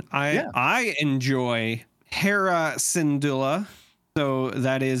dive in. I enjoy Hera Syndulla. So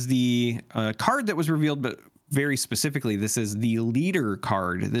that is the card that was revealed, but very specifically, this is the leader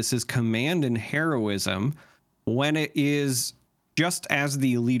card. This is command and heroism. When it is just as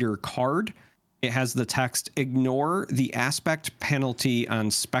the leader card, it has the text: ignore the aspect penalty on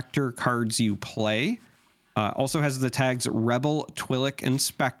Spectre cards you play. Also has the tags Rebel, Twi'lek, and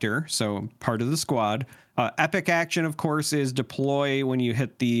Spectre, so part of the squad. Epic action, of course, is deploy when you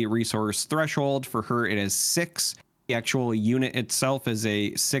hit the resource threshold. For her, it is 6. The actual unit itself is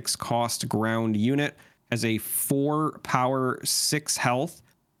a 6 cost ground unit, has a 4 power, 6 health.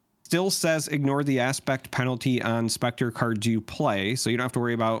 Still says ignore the aspect penalty on Spectre cards you play, so you don't have to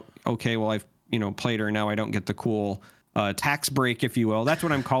worry about, okay, well, I've played her, now I don't get the cool tax break, if you will. That's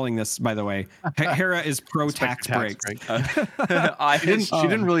what I'm calling this, by the way. Hera is pro tax break. She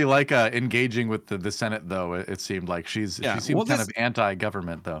didn't really like engaging with the Senate, though. It seemed like she seemed kind of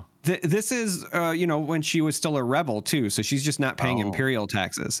anti-government, though. This is when she was still a rebel too, so she's just not paying imperial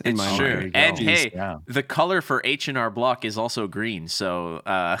taxes. In my mind. And the color for H&R Block is also green. So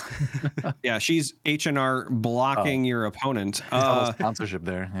yeah, she's H&R blocking your opponent. Sponsorship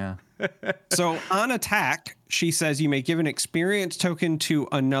there, yeah. So on attack, she says you may give an experience token to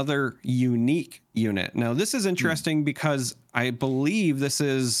another unique unit. Now, this is interesting because I believe this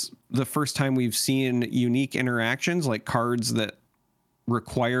is the first time we've seen unique interactions, like cards that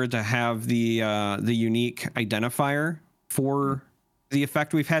require to have the unique identifier for the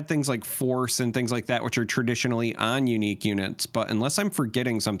effect. We've had things like force and things like that, which are traditionally on unique units. But unless I'm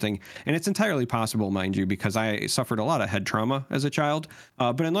forgetting something, and it's entirely possible, mind you, because I suffered a lot of head trauma as a child.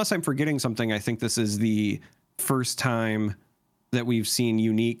 But unless I'm forgetting something, I think this is the first time that we've seen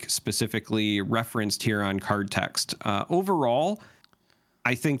unique specifically referenced here on card text. Overall,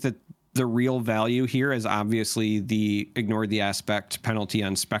 I think that the real value here is obviously the ignore the aspect penalty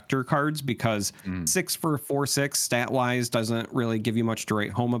on Spectre cards, because 6 for 4/6 stat wise doesn't really give you much to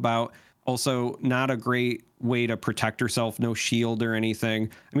write home about. Also, not a great way to protect yourself, no shield or anything.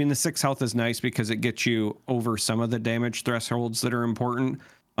 I mean, the 6 health is nice because it gets you over some of the damage thresholds that are important.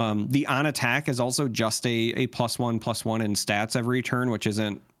 The on attack is also just a +1/+1 in stats every turn, which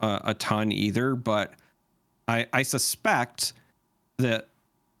isn't a ton either. But I suspect that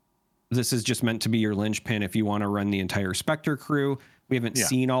this is just meant to be your linchpin if you want to run the entire Spectre crew. We haven't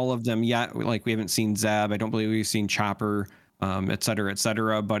seen all of them yet. Like, we haven't seen Zeb. I don't believe we've seen Chopper, et cetera, et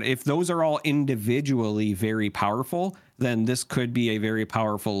cetera. But if those are all individually very powerful, then this could be a very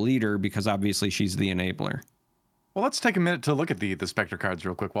powerful leader, because obviously she's the enabler. Well, let's take a minute to look at the Spectre cards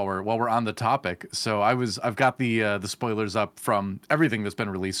real quick while we're on the topic. So I've got the spoilers up from everything that's been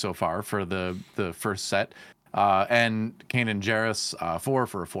released so far for the first set. And Kanan Jarrus 4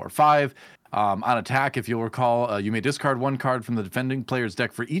 for a 4/5. On attack, if you'll recall, you may discard 1 card from the defending player's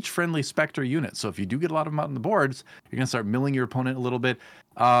deck for each friendly Spectre unit. So if you do get a lot of them out on the boards, you're going to start milling your opponent a little bit.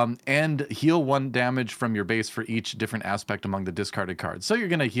 And heal 1 damage from your base for each different aspect among the discarded cards. So you're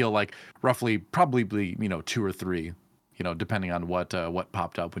going to heal like roughly, probably, 2 or 3, depending on what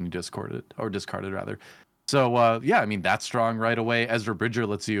popped up when you discarded rather. So, yeah, I mean, that's strong right away. Ezra Bridger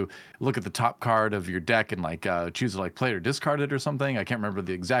lets you look at the top card of your deck and choose to play it or discard it or something. I can't remember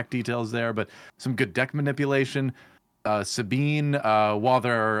the exact details there, but some good deck manipulation. Sabine, while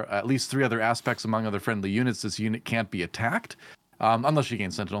there are at least 3 other aspects among other friendly units, this unit can't be attacked unless you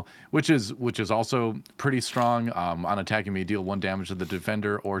gain Sentinel, which is also pretty strong. On attack, you may deal 1 damage to the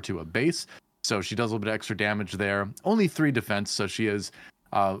defender or to a base. So she does a little bit of extra damage there. Only 3 defense, so she is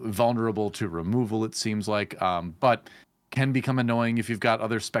vulnerable to removal, it seems like, but can become annoying if you've got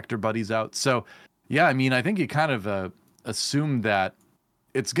other Spectre buddies out. So, yeah, I mean, I think you kind of assume that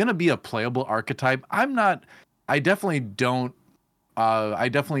it's going to be a playable archetype. I definitely don't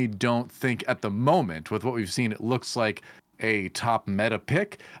think at the moment, with what we've seen, it looks like a top meta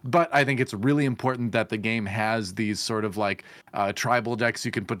pick, but I think it's really important that the game has these sort of tribal decks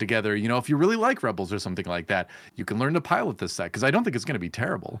you can put together. If you really like Rebels or something like that, you can learn to pilot this set, because I don't think it's going to be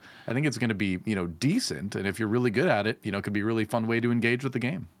terrible. I think it's going to be, decent. And if you're really good at it, it could be a really fun way to engage with the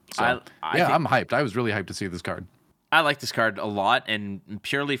game. So I'm hyped. I was really hyped to see this card. I like this card a lot, and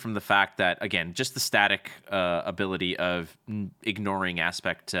purely from the fact that, again, just the static ability of ignoring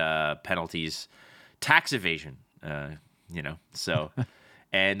aspect penalties, tax evasion, so,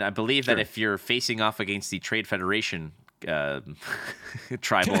 and I believe that if you're facing off against the Trade Federation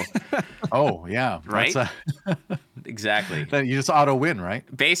tribal. Oh, yeah. Right? Exactly. Then you just auto win, right?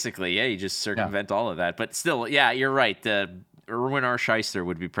 Basically, yeah, you just circumvent all of that. But still, yeah, you're right. Erwin R. Shyster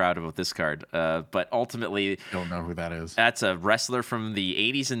would be proud about this card. But ultimately, don't know who that is. That's a wrestler from the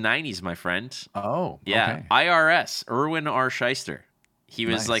 80s and 90s, my friend. Oh, yeah. Okay. IRS, Erwin R. Shyster. He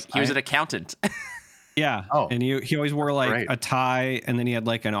was Nice. he was an accountant. Yeah. Oh, and he always wore great. a tie, and then he had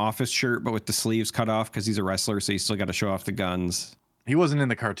an office shirt, but with the sleeves cut off, because he's a wrestler, so you still got to show off the guns. He wasn't in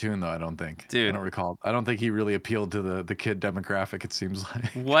the cartoon, though, I don't think. Dude. I don't recall. I don't think he really appealed to the kid demographic, it seems like.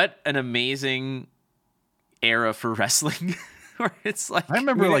 What an amazing era for wrestling. Where it's I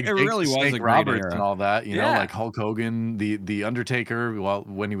remember it really was a Snake great Roberts era. and all that, like Hulk Hogan, the Undertaker,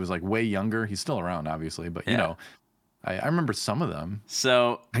 when he was way younger. He's still around, obviously, but I remember some of them.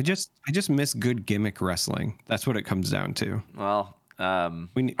 So I just miss good gimmick wrestling. That's what it comes down to. Well, we all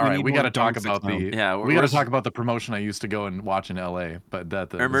right, need we more got to talk dunks about to come. we got to talk about the promotion I used to go and watch in LA, but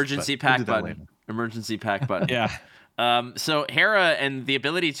emergency we'll pack button. Emergency pack button. Yeah. So Hera and the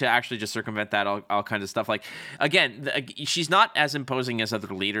ability to actually just circumvent that, all kinds of stuff. Again, she's not as imposing as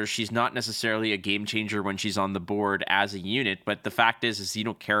other leaders. She's not necessarily a game changer when she's on the board as a unit. But the fact is you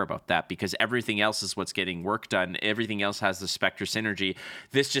don't care about that, because everything else is what's getting work done. Everything else has the Spectre synergy.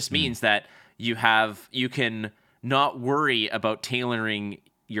 This just means that you can not worry about tailoring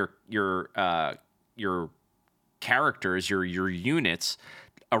your characters, your units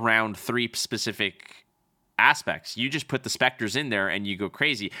around 3 specific aspects. You just put the Spectres in there and you go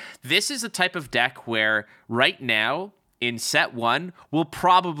crazy. This is a type of deck where right now in set 1 will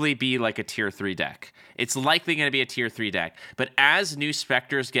probably be a tier 3 deck. It's likely going to be a tier 3 deck. But as new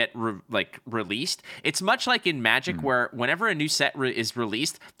Spectres get released, it's much like in Magic where whenever a new set is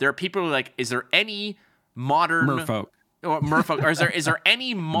released, there are people who are is there any modern Merfolk, or is there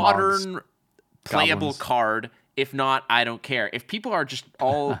any modern playable Goblins. card? If not, I don't care. If people are just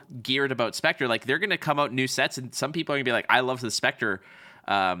all geared about Spectre, they're going to come out new sets, and some people are going to be like, I love the Spectre,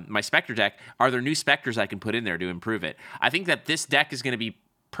 my Spectre deck. Are there new Spectres I can put in there to improve it? I think that this deck is going to be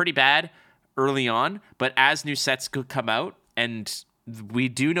pretty bad early on, but as new sets could come out and we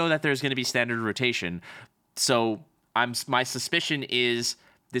do know that there's going to be standard rotation. So my suspicion is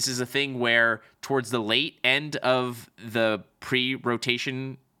this is a thing where towards the late end of the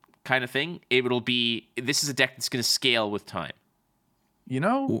pre-rotation kind of thing, this is a deck that's going to scale with time.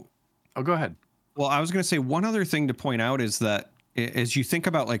 Oh, go ahead. Well, I was going to say one other thing to point out is that as you think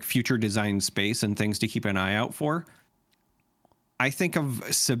about like future design space and things to keep an eye out for, I think of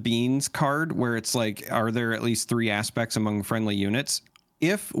Sabine's card where it's like, are there at least 3 aspects among friendly units?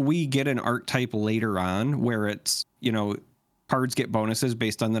 If we get an archetype later on where it's, cards get bonuses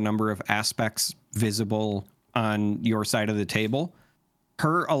based on the number of aspects visible on your side of the table,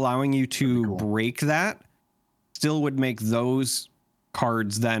 her allowing you to break that still would make those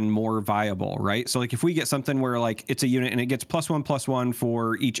cards then more viable, right? So like if we get something where like it's a unit and it gets +1/+1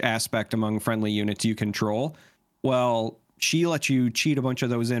 for each aspect among friendly units you control, well, she lets you cheat a bunch of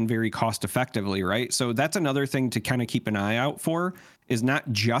those in very cost effectively, right? So that's another thing to kind of keep an eye out for, is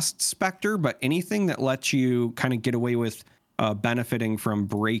not just Spectre, but anything that lets you kind of get away with benefiting from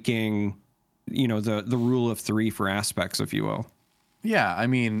breaking, the rule of 3 for aspects, if you will. Yeah, I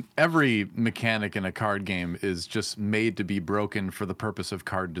mean, every mechanic in a card game is just made to be broken for the purpose of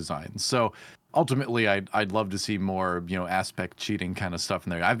card design. So ultimately, I'd love to see more, aspect cheating kind of stuff in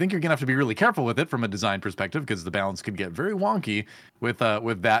there. I think you're gonna have to be really careful with it from a design perspective, because the balance could get very wonky with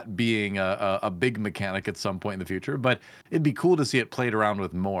that being a big mechanic at some point in the future. But it'd be cool to see it played around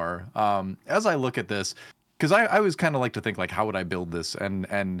with more. As I look at this, because I always kind of like to think like, how would I build this?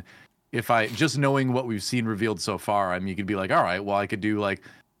 And if I just knowing what we've seen revealed so far, I mean, you could be like, all right, well, I could do like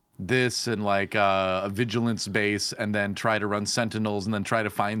this and like a vigilance base, and then try to run sentinels, and then try to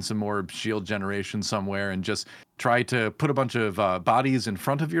find some more shield generation somewhere, and just try to put a bunch of bodies in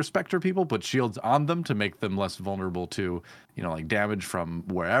front of your Spectre people, put shields on them to make them less vulnerable to, like damage from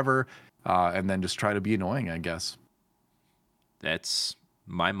wherever, and then just try to be annoying, I guess. That's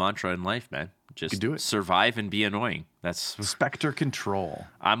my mantra in life, man. Just do it. Survive and be annoying. That's Spectre control.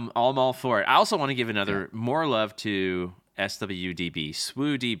 I'm all for it. I also want to give more love to SWDB,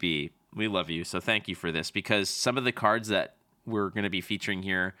 SWDB. We love you, so thank you for this, because some of the cards that we're going to be featuring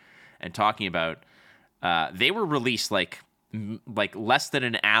here and talking about, they were released like less than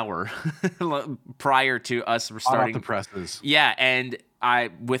an hour prior to us starting the presses. Yeah, and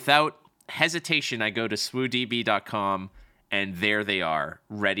without hesitation, I go to swdb.com. And there they are,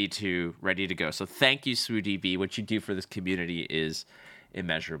 ready to go. So thank you, SWDB. What you do for this community is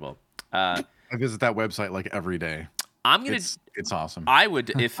immeasurable. I visit that website like every day. It's awesome. I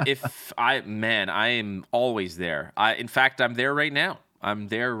would I am always there. In fact, I'm there right now. I'm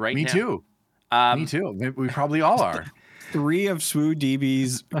there right now. Me too. Me too. We probably all are. 3 of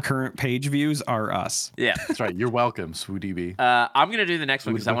SWDB's current page views are us. Yeah, that's right. You're welcome, SWDB. I'm gonna do the next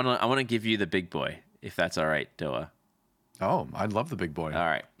one because I want to give you the big boy, if that's all right, Doa. Oh, I'd love the big boy. All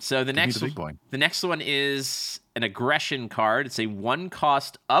right. So the next one is an aggression card. It's a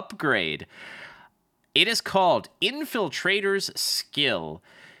 1-cost upgrade. It is called Infiltrator's Skill.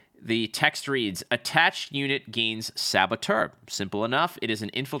 The text reads, attached unit gains Saboteur. Simple enough. It is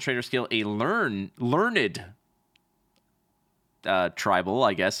an Infiltrator skill, a learned tribal,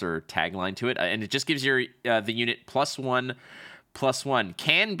 I guess, or tagline to it. And it just gives your the unit +1/+1.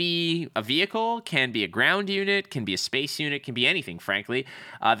 Can be a vehicle, can be a ground unit, can be a space unit, can be anything, frankly.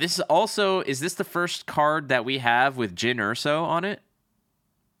 Is this the first card that we have with Jyn Erso on it?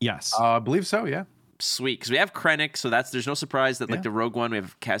 Yes. I believe so, yeah. Sweet, because we have Krennic, so there's no surprise that like the Rogue One, we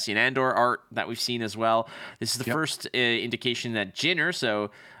have Cassian Andor art that we've seen as well. This is the first indication that Jyn Erso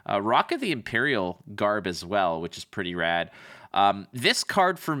rock of the Imperial garb as well, which is pretty rad. This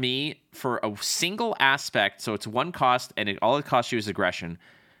card for me, for a single aspect, so it's 1 cost and all it costs you is aggression.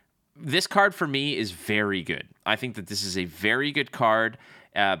 This card for me is very good. I think that this is a very good card.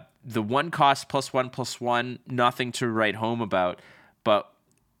 The 1 cost +1/+1, nothing to write home about. But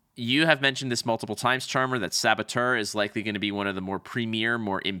you have mentioned this multiple times, Charmer, that Saboteur is likely going to be one of the more premier,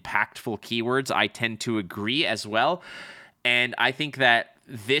 more impactful keywords. I tend to agree as well. And I think that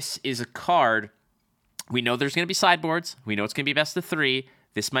this is a card. We know there's going to be sideboards. We know it's going to be best of 3.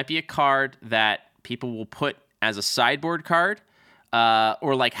 This might be a card that people will put as a sideboard card,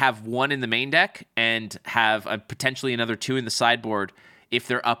 or like have 1 in the main deck and have potentially another 2 in the sideboard if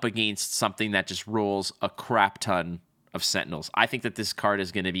they're up against something that just rolls a crap ton of Sentinels. I think that this card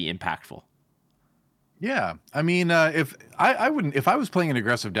is going to be impactful. Yeah, I mean, if I was playing an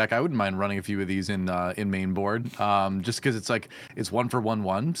aggressive deck, I wouldn't mind running a few of these in main board, just because it's 1 for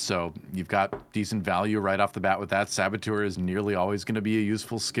 1/1, so you've got decent value right off the bat with that. Saboteur is nearly always going to be a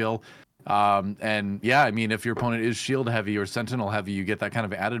useful skill, and yeah, I mean, if your opponent is shield heavy or sentinel heavy, you get that kind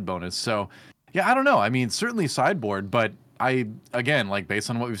of added bonus. So yeah, I don't know. I mean, certainly sideboard, but again, like based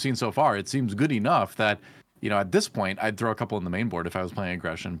on what we've seen so far, it seems good enough that, at this point, I'd throw a couple in the main board if I was playing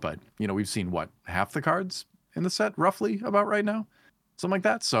aggression. But, we've seen what, half the cards in the set roughly about right now? Something like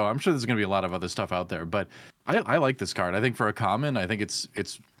that. So I'm sure there's going to be a lot of other stuff out there. But I like this card. I think for a common, I think it's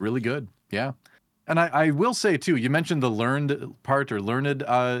really good. Yeah. And I will say, too, you mentioned the learned part or learned,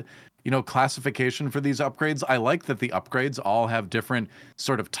 classification for these upgrades. I like that the upgrades all have different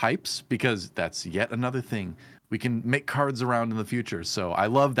sort of types because that's yet another thing we can make cards around in the future. So I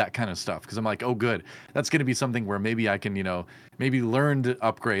love that kind of stuff because I'm like, oh, good. That's going to be something where maybe I can, maybe learned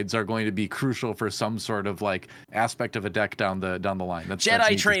upgrades are going to be crucial for some sort of like aspect of a deck down the line. That's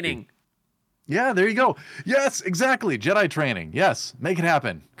Jedi training. Yeah, there you go. Yes, exactly. Jedi training. Yes, make it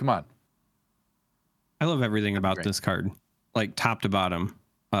happen. Come on. I love everything about this card, like top to bottom.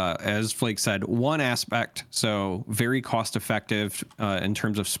 As Flake said, one aspect, so very cost effective in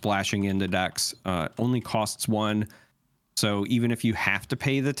terms of splashing into decks. Only costs 1. So even if you have to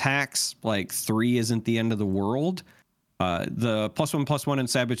pay the tax, like 3 isn't the end of the world. The +1/+1 and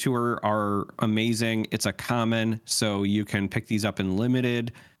Saboteur are amazing. It's a common, so you can pick these up in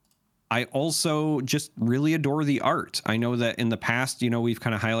limited. I also just really adore the art. I know that in the past, we've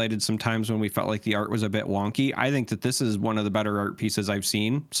kind of highlighted some times when we felt like the art was a bit wonky. I think that this is one of the better art pieces I've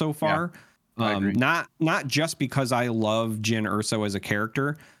seen so far. Yeah, I agree. Not just because I love Jyn Erso as a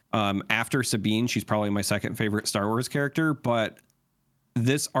character. After Sabine, she's probably my second favorite Star Wars character, but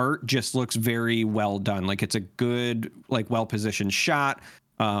this art just looks very well done. Like it's a good, like well-positioned shot.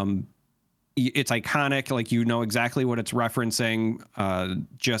 It's iconic. Like, exactly what it's referencing.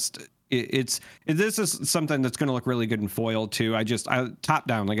 This is something that's going to look really good in foil too. I top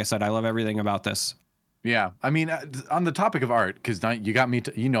down, like I said, I love everything about this. Yeah, I mean, on the topic of art, because you got me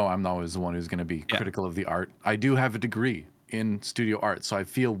to, I'm always the one who's going to be critical of the art. I do have a degree in studio art, so I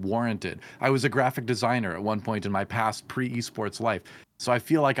feel warranted. I was a graphic designer at one point in my past pre-esports life, so I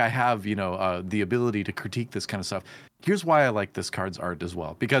feel like I have, the ability to critique this kind of stuff. Here's why I like this card's art as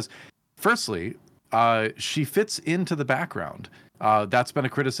well, because firstly, she fits into the background. That's been a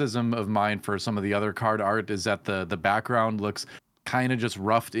criticism of mine for some of the other card art, is that the background looks kind of just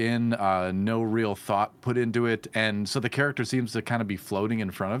roughed in, no real thought put into it, and so the character seems to kind of be floating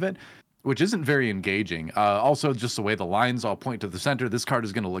in front of it, which isn't very engaging. Also, just the way the lines all point to the center, this card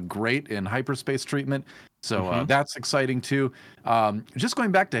is going to look great in hyperspace treatment, so that's exciting too. Just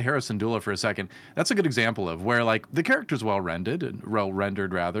going back to Hera Syndulla for a second, that's a good example of where like the character's well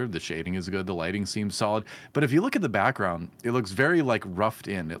rendered rather. The shading is good, the lighting seems solid, but if you look at the background, it looks very like roughed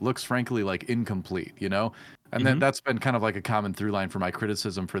in. It looks frankly like incomplete, And then that's been kind of like a common through line for my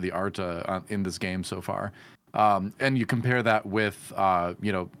criticism for the art in this game so far. And you compare that with,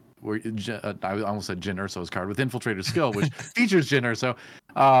 where I almost said Jyn Erso's card with Infiltrator Skill, which features Jyn Erso.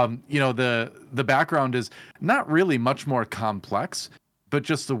 The background is not really much more complex, but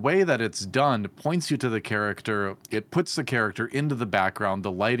just the way that it's done points you to the character. It puts the character into the background.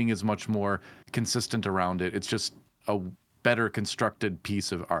 The lighting is much more consistent around it. It's just a better constructed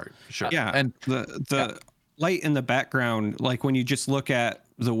piece of art. Sure. Yeah. And the light in the background, like when you just look at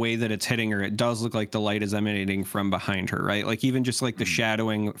the way that it's hitting her, it does look like the light is emanating from behind her, right? Like even just like the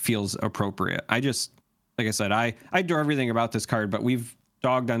shadowing feels appropriate. Like I said, I adore everything about this card, but we've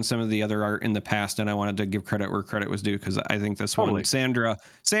dogged on some of the other art in the past, and I wanted to give credit where credit was due because I think this one, Sandra,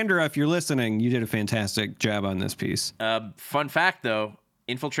 if you're listening, you did a fantastic job on this piece. Fun fact though,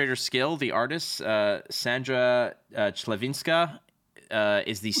 Infiltrator Skill, the artist, Sandra Chlevinska,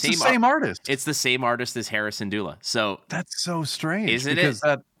 is the same artist. It's the same artist as Hera Syndulla. So that's so strange, isn't because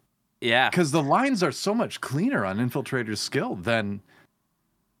it? Because the lines are so much cleaner on Infiltrator's Skill than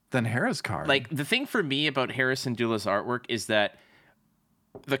Hera's card. Like the thing for me about Hera Syndulla's artwork is that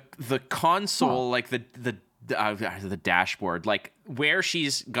the console, like the dashboard, like where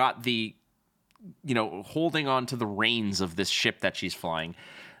she's got the, holding on to the reins of this ship that she's flying,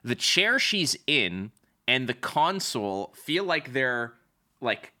 the chair she's in and the console feel like they're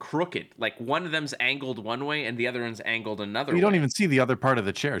like crooked. Like one of them's angled one way and the other one's angled another way. You don't even see the other part of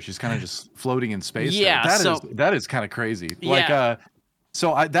the chair. She's kind of just floating in space. Yeah, that is kind of crazy. Yeah.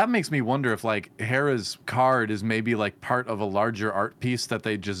 That makes me wonder if like Hera's card is maybe like part of a larger art piece that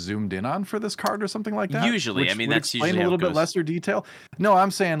they just zoomed in on for this card or something like that. Usually, I mean, that's usually a little bit lesser detail. No, I'm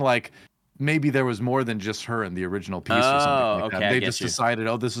saying like maybe there was more than just her in the original piece or something like that. They just decided,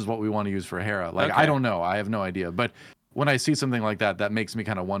 this is what we want to use for Hera. Like, I don't know. I have no idea. But when I see something like that, that makes me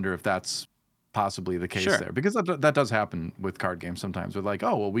kind of wonder if that's possibly the case there. Because that does happen with card games sometimes. With like,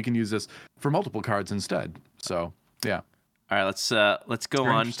 we can use this for multiple cards instead. So, yeah. All right, let's go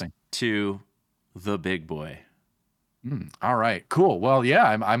on to the big boy. All right, cool. Well, yeah,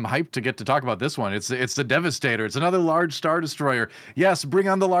 I'm hyped to get to talk about this one. It's the Devastator. It's another large Star Destroyer. Yes, bring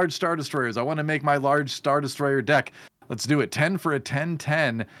on the large Star Destroyers. I want to make my large Star Destroyer deck. Let's do it. 10 for a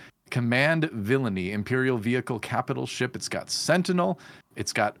 10/10. Command Villainy, Imperial Vehicle Capital Ship. It's got Sentinel.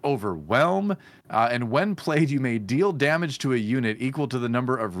 It's got Overwhelm. And when played, you may deal damage to a unit equal to the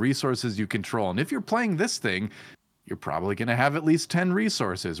number of resources you control. And if you're playing this thing, you're probably going to have at least 10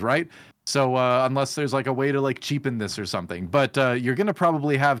 resources, right? So unless there's like a way to like cheapen this or something, but you're going to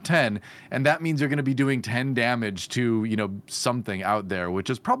probably have 10, and that means you're going to be doing 10 damage to, something out there, which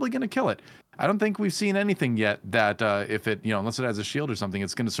is probably going to kill it. I don't think we've seen anything yet that if it, unless it has a shield or something,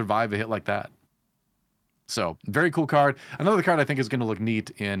 it's going to survive a hit like that. So very cool card. Another card I think is going to look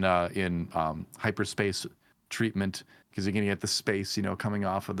neat in hyperspace treatment, because you're going to get the space, coming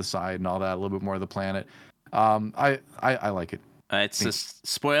off of the side and all that, a little bit more of the planet. I like it. It's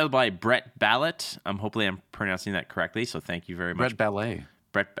spoiled by Brett Ballett. Hopefully I'm pronouncing that correctly, so thank you very much. Brett Ballet.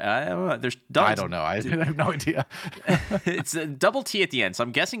 There's I don't know. I have no idea. It's a double T at the end, so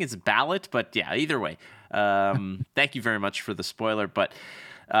I'm guessing it's Ballot, but yeah, either way. Thank you very much for the spoiler. But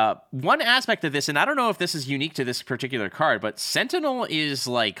one aspect of this, and I don't know if this is unique to this particular card, but Sentinel is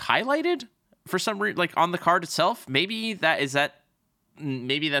like highlighted for some reason, like on the card itself. Maybe that's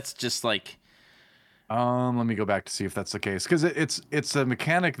just like. Let me go back to see if that's the case, because it's a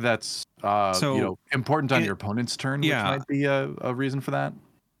mechanic that's important on your opponent's turn, which might be a reason for that.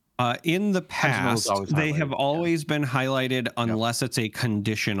 In the past, they have always been highlighted unless it's a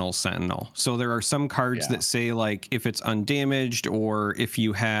conditional Sentinel. So there are some cards that say like if it's undamaged, or if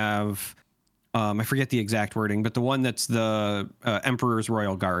you have I forget the exact wording, but the one that's the Emperor's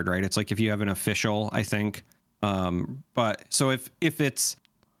Royal Guard, right? It's like if you have an official, I think. But so if it's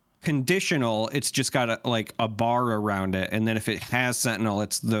conditional, it's just got a bar around it, and then if it has Sentinel,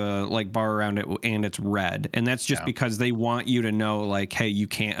 it's the bar around it and it's red, and that's just because they want you to know like, hey, you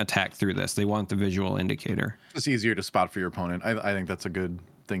can't attack through this. They want the visual indicator. It's easier to spot for your opponent. I think that's a good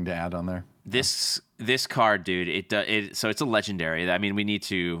thing to add on there. This card, dude, so it's a legendary. I mean, we need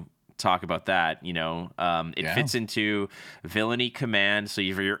to talk about that. It fits into Villainy Command, so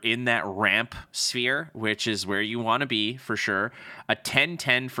you're in that ramp sphere, which is where you want to be for sure. A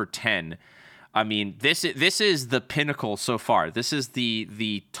 10/10 for 10. I mean, this is the pinnacle so far. This is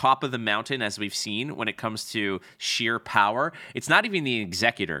the top of the mountain, as we've seen, when it comes to sheer power. It's not even the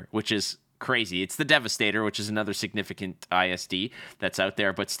Executor, which is crazy. It's the Devastator, which is another significant ISD that's out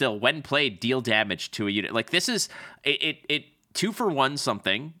there, but still, when played, deal damage to a unit. Like, this is it 2-for-1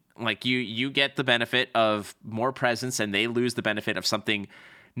 something. Like you get the benefit of more presence, and they lose the benefit of something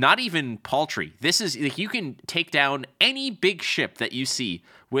not even paltry. This is like, you can take down any big ship that you see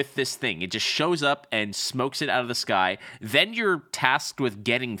with this thing. It just shows up and smokes it out of the sky. Then you're tasked with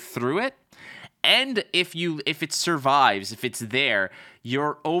getting through it. And if it survives, if it's there,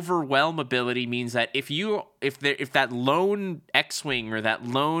 your Overwhelm ability means that if that lone X-Wing or that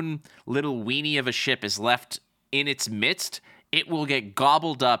lone little weenie of a ship is left in its midst, it will get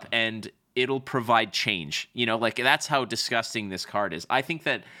gobbled up and it'll provide change. That's how disgusting this card is. I think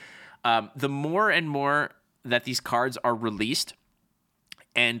that the more and more that these cards are released,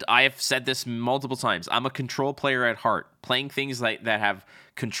 and I have said this multiple times, I'm a control player at heart. Playing things that have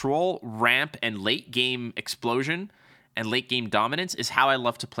control, ramp, and late game explosion and late game dominance is how I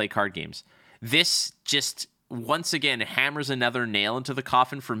love to play card games. This just once again hammers another nail into the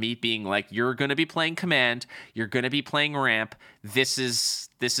coffin for me, being like, you're going to be playing Command, you're going to be playing ramp. This is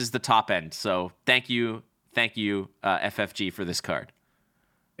the top end. So thank you FFG for this card.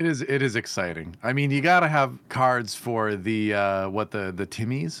 It is exciting. I mean, you got to have cards for the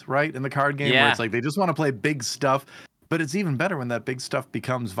Timmies, right, in the card game, where it's like they just want to play big stuff, but it's even better when that big stuff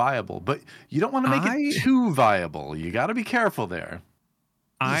becomes viable. But you don't want to make it too viable. You got to be careful there.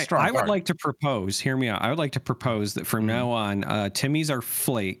 I would like to propose, hear me out. I would like to propose that from now on, Timmy's are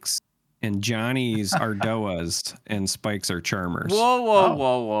flakes and Johnny's are Doas and Spike's are charmers.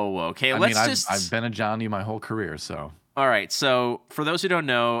 Whoa. Okay, I've been a Johnny my whole career, so. All right, so for those who don't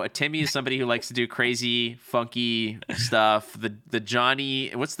know, a Timmy is somebody who likes to do crazy, funky stuff. The Johnny,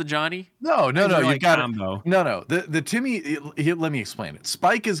 what's the Johnny? No, you got it. No. The Timmy, let me explain it.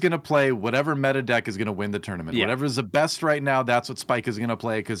 Spike is going to play whatever meta deck is going to win the tournament. Yeah. Whatever is the best right now, that's what Spike is going to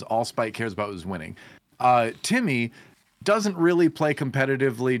play, because all Spike cares about is winning. Timmy doesn't really play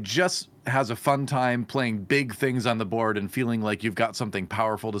competitively, just has a fun time playing big things on the board and feeling like you've got something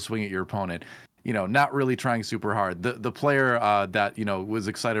powerful to swing at your opponent. not really trying super hard. The player that was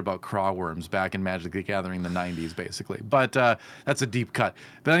excited about craw worms back in Magic the Gathering in the 90s, basically. But that's a deep cut.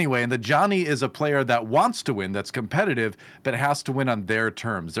 But anyway, and the Johnny is a player that wants to win, that's competitive, but has to win on their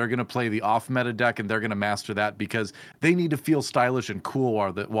terms. They're going to play the off-meta deck, and they're going to master that because they need to feel stylish and cool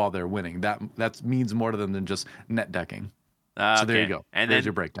while they're winning. That means more to them than just net decking. So there you go. And There's then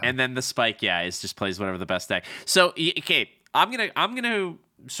your breakdown. And then the spike, is just plays whatever the best deck. So okay, I'm gonna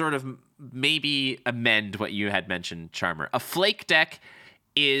sort of maybe amend what you had mentioned, Charmer. A flake deck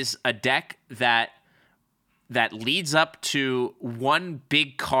is a deck that leads up to one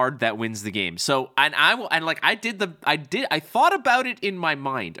big card that wins the game. So I thought about it in my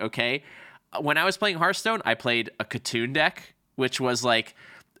mind. Okay, when I was playing Hearthstone, I played a Katoon deck, which was like.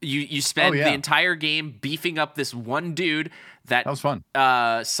 You spend the entire game beefing up this one dude that was fun.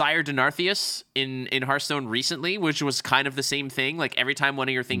 Sire Denarthius in Hearthstone recently, which was kind of the same thing. Like every time one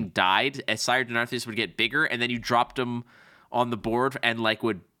of your thing died, a Sire Denarthius would get bigger, and then you dropped him on the board and like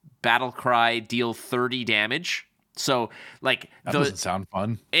would battle cry, deal 30 damage. So like that doesn't sound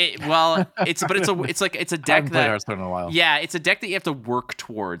fun. It's a deck played Hearthstone in a while. Yeah, it's a deck that you have to work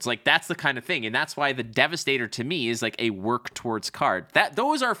towards. Like that's the kind of thing, and that's why the Devastator to me is like a work towards card.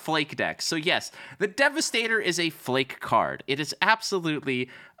 Those are flake decks. So yes, the Devastator is a flake card. It is absolutely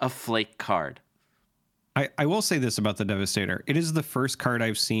a flake card. I will say this about the Devastator. It is the first card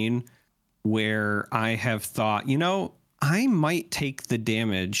I've seen where I have thought, I might take the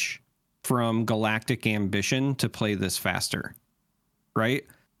damage from Galactic Ambition to play this faster, right?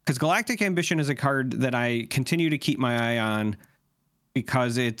 Because Galactic Ambition is a card that I continue to keep my eye on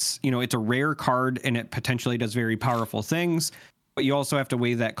because it's a rare card and it potentially does very powerful things, but you also have to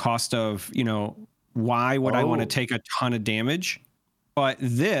weigh that cost of, why would I want to take a ton of damage? But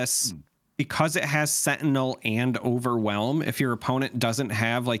this, because it has Sentinel and Overwhelm, if your opponent doesn't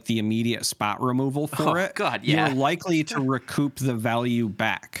have like the immediate spot removal for it, you're likely to recoup the value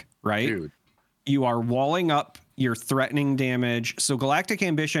back. Right? Dude. You are walling up, you're threatening damage. So Galactic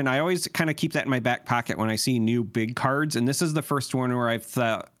Ambition, I always kind of keep that in my back pocket when I see new big cards. And this is the first one where I've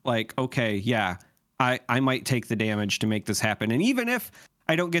thought like, okay, yeah, I might take the damage to make this happen. And even if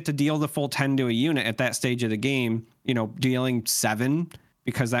I don't get to deal the full 10 to a unit at that stage of the game, dealing 7,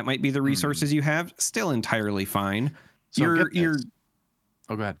 because that might be the resources you have, still entirely fine. So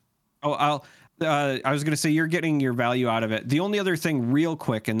go ahead. I was going to say you're getting your value out of it. The only other thing real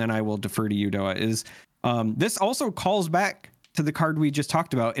quick, and then I will defer to you, Doa, is this also calls back to the card we just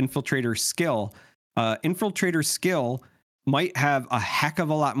talked about, Infiltrator Skill. Infiltrator Skill might have a heck of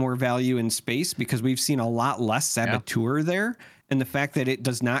a lot more value in space because we've seen a lot less Saboteur there. And the fact that it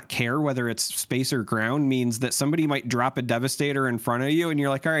does not care whether it's space or ground means that somebody might drop a Devastator in front of you and you're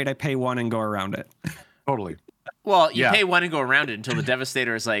like, all right, I pay 1 and go around it. Totally. Well, you pay 1 and go around it until the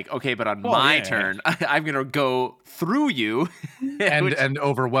Devastator is like, okay, but on my turn, I'm going to go through you. and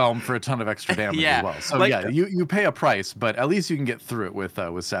overwhelm for a ton of extra damage as well. So you pay a price, but at least you can get through it with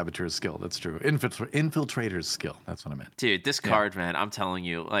Saboteur's Skill. That's true. Infiltrator's Skill. That's what I meant. Dude, this card, man, I'm telling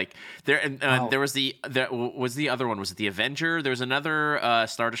you, like there was the other one. Was it the Avenger? There was another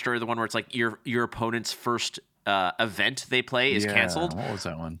Star Destroyer, the one where it's like your opponent's first event they play is canceled. What was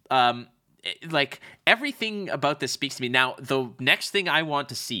that one? Like everything about this speaks to me. Now, the next thing I want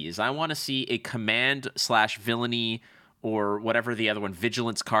to see is a command/villainy or whatever the other one,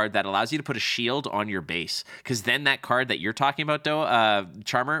 vigilance card that allows you to put a shield on your base. Because then that card that you're talking about,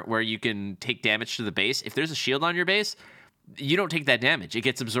 Charmer, where you can take damage to the base, if there's a shield on your base, you don't take that damage. It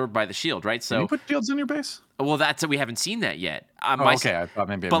gets absorbed by the shield, right? So can you put shields in your base? Well, we haven't seen that yet. Okay, I thought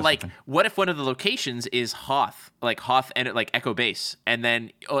maybe. But like, what if one of the locations is Hoth and like Echo Base, and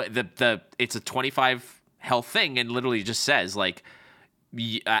then it's a 25 health thing, and literally just says like,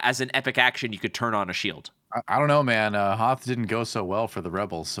 as an epic action, you could turn on a shield. I don't know, man. Hoth didn't go so well for the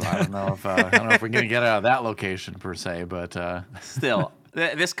Rebels, so I don't know if we're gonna get out of that location per se. But still,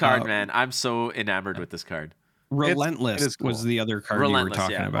 this card, man, I'm so enamored with this card. Relentless cool. Was the other card you were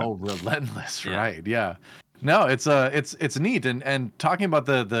talking about. Oh, Relentless, right? Yeah. No, it's neat. And talking about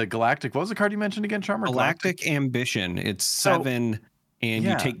the Galactic, what was the card you mentioned again, Charmer? Galactic Ambition. It's 7, and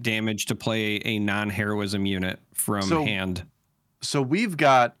you take damage to play a non-heroism unit from hand. So we've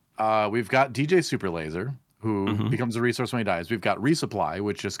got DJ Super Laser, who becomes a resource when he dies. We've got Resupply,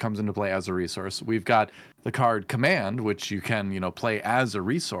 which just comes into play as a resource. We've got the card Command, which you can play as a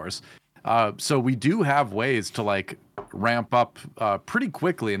resource. So we do have ways to like ramp up pretty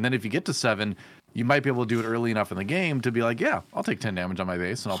quickly, and then if you get to 7, you might be able to do it early enough in the game to be like, yeah, I'll take 10 damage on my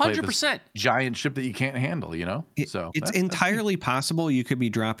base, and I'll 100%. Play this giant ship that you can't handle. So it's entirely possible you could be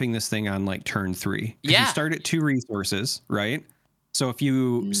dropping this thing on like turn 3. You start at 2 resources, right? So if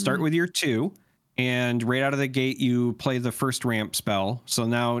you start with your 2, and right out of the gate, you play the first ramp spell. So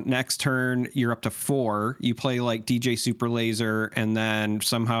now next turn, you're up to 4. You play like DJ Super Laser and then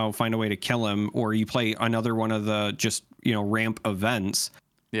somehow find a way to kill him, or you play another one of the just, ramp events.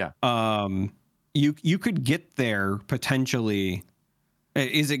 Yeah. You could get there potentially.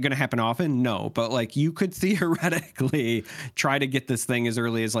 Is it going to happen often? No, but like you could theoretically try to get this thing as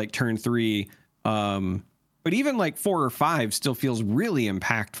early as like turn 3. But even like 4 or 5 still feels really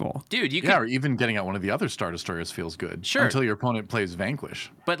impactful. Dude, you or even getting out one of the other Star Destroyers feels good. Sure. Until your opponent plays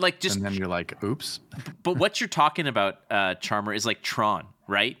Vanquish. But like and then you're like, oops. But what you're talking about, Charmer, is like Tron,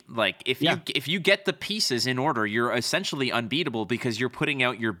 right? Like if you get the pieces in order, you're essentially unbeatable because you're putting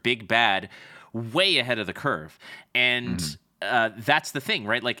out your big bad way ahead of the curve. And that's the thing,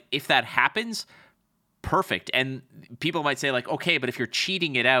 right? Like if that happens, perfect. And people might say like, okay, but if you're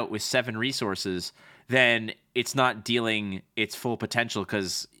cheating it out with 7 resources, then it's not dealing its full potential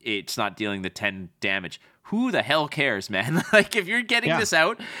because it's not dealing the 10 damage. Who the hell cares, man? Like, if you're getting this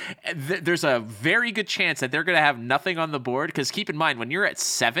out, there's a very good chance that they're going to have nothing on the board. Because keep in mind, when you're at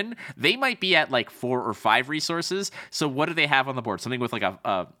 7, they might be at like 4 or 5 resources. So what do they have on the board? Something with like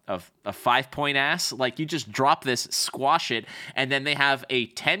a 5-point ass? Like, you just drop this, squash it, and then they have a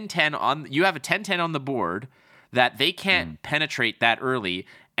 10-10 on. You have a 10-10 on the board that they can't penetrate that early.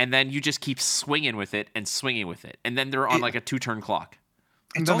 And then you just keep swinging with it. And then they're on like a 2-turn clock.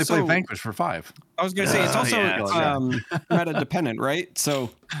 And then they play Vanquish for 5. I was going to say, it's also meta dependent, right? So,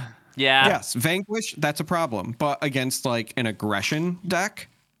 yes, Vanquish, that's a problem. But against like an aggression deck,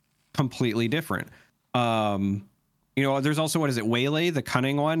 completely different. There's also, Waylay, the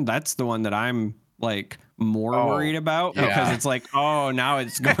cunning one? That's the one that I'm like more worried about because it's like, now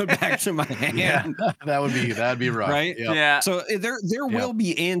it's going back to my hand. Yeah, that'd be rough. Right? Yep. Yeah. So there will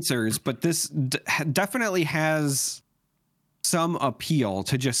be answers, but this definitely has some appeal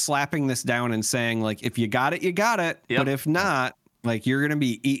to just slapping this down and saying like, if you got it, you got it. Yep. But if not, like you're going to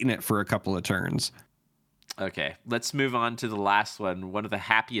be eating it for a couple of turns. Okay, let's move on to the last one. One of the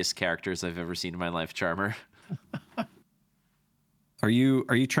happiest characters I've ever seen in my life, Charmer. Are you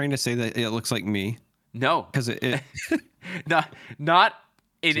trying to say that it looks like me? No, because it not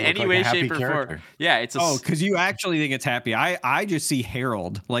in any way, shape, or form. Yeah, it's because you actually think it's happy. I just see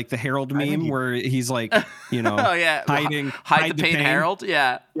Harold, like the Harold meme where he's like, hide the pain, Harold.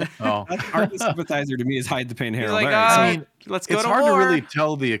 Yeah. Ardent Sympathizer to me is hide the pain, Harold. He's like, right, let's go to war. It's hard to really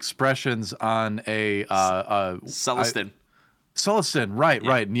tell the expressions on a Celestin. Celestin,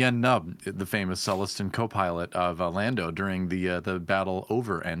 right. Nien Nub, the famous Celestin co-pilot of Lando during the battle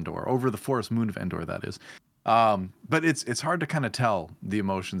over Endor, over the forest moon of Endor, that is. But it's hard to kind of tell the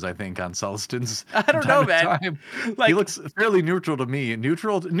emotions, I think, on Celestin's. I don't know, man. Like, he looks fairly neutral to me,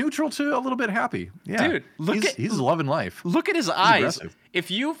 neutral to a little bit happy. Yeah, dude, he's loving life. Look at his eyes. Aggressive. If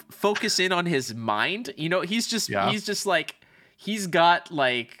you focus in on his mind, he's just like he's got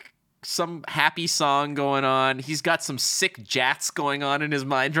like some happy song going on. He's got some sick jats going on in his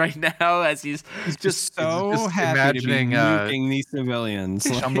mind right now as he's just so happy to be nuking these civilians.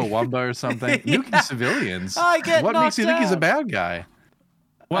 Chumbawamba or something. Nuking civilians. What makes you think he's a bad guy?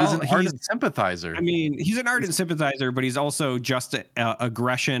 Well, he's an ardent sympathizer. I mean, he's an ardent sympathizer, but he's also just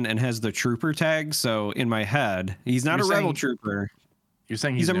aggression and has the trooper tag. So in my head, he's not a rebel trooper. You're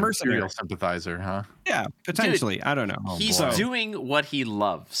saying he's a mercenary sympathizer, huh? Yeah, potentially. Dude, I don't know. He's doing what he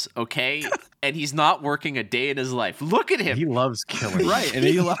loves, okay? And he's not working a day in his life. Look at him. He loves killing. Right, and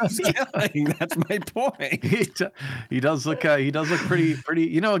he loves killing. That's my point. He does look pretty,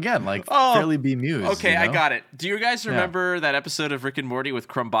 again, like fairly bemused. Okay, I got it. Do you guys remember that episode of Rick and Morty with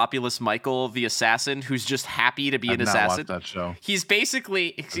Crumbopulous Michael, the assassin, who's just happy to be an assassin? I've not watched that show. He's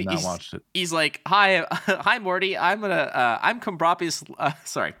basically not watched it. He's like, hi Morty, I'm Crumbopulous.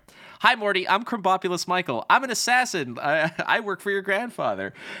 Hi, Morty. I'm Crumbopulous Michael. I'm an assassin. I work for your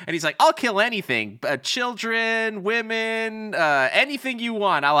grandfather. And he's like, I'll kill anything. Children, women, anything you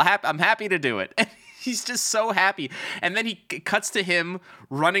want. I'm happy to do it. And he's just so happy. And then he cuts to him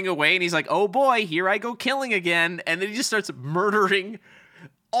running away. And he's like, oh, boy, here I go killing again. And then he just starts murdering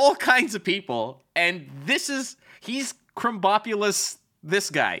all kinds of people. And he's Crumbopulous, this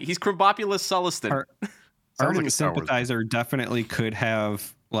guy. He's Crumbopulous Celestin. Ardent Sympathizer definitely could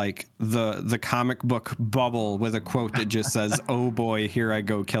have like the comic book bubble with a quote that just says, oh boy, here I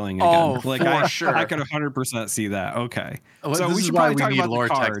go killing again. Oh, like for sure. I could 100% see that. Okay. Well, so we should probably talk about lore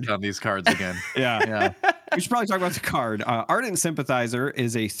text on these cards again. Yeah. We should probably talk about the card. Ardent Sympathizer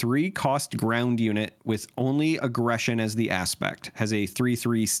is a 3-cost ground unit with only aggression as the aspect. Has a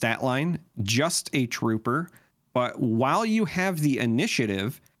 3/3 stat line, just a trooper. But while you have the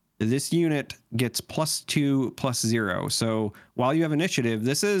initiative, this unit gets +2/+0. So while you have initiative,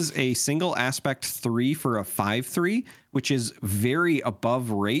 this is a single aspect 3 for a 5/3, which is very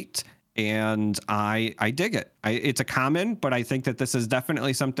above rate. And I dig it. It's a common, but I think that this is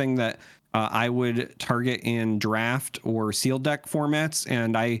definitely something that I would target in draft or sealed deck formats.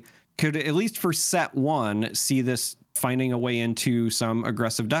 And I could, at least for set 1, see this finding a way into some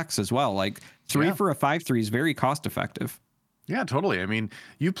aggressive decks as well. Like 3 for a 5/3 is very cost effective. Yeah, totally. I mean,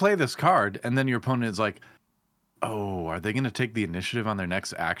 you play this card, and then your opponent is like, oh, are they going to take the initiative on their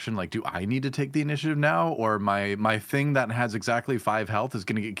next action? Like, do I need to take the initiative now? Or my thing that has exactly 5 health is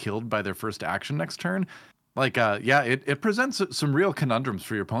going to get killed by their first action next turn? Like, yeah, it presents some real conundrums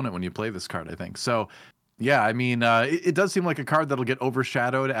for your opponent when you play this card, I think. So, yeah, I mean, it does seem like a card that'll get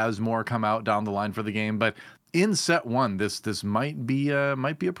overshadowed as more come out down the line for the game. But in set 1, this might be a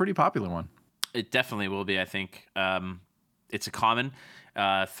pretty popular one. It definitely will be, I think. It's a common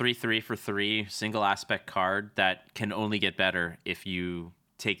 3/3 for 3 single aspect card that can only get better if you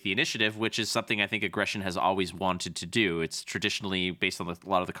take the initiative, which is something I think Aggression has always wanted to do. It's traditionally, based on a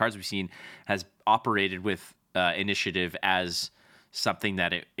lot of the cards we've seen, has operated with initiative as something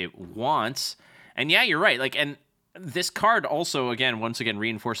that it wants. And yeah, you're right. Like, and this card also, once again,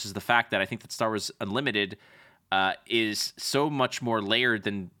 reinforces the fact that I think that Star Wars Unlimited is so much more layered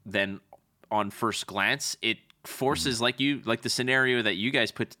than on first glance. It forces, like the scenario that you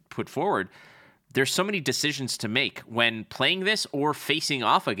guys put forward, there's so many decisions to make when playing this or facing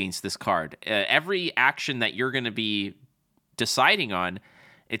off against this card. Every action that you're going to be deciding on,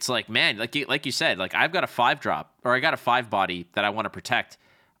 it's like, man, like you said, like I've got a 5-drop or I got a 5 body that I want to protect.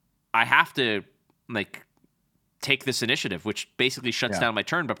 I have to like take this initiative, which basically shuts down my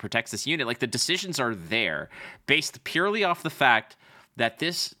turn but protects this unit. Like the decisions are there based purely off the fact that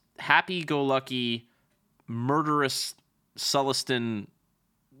this happy-go-lucky murderous Sullustan,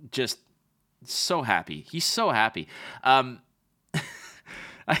 just so happy. He's so happy. I'm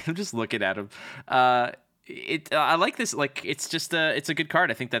just looking at him. I like this. Like it's a good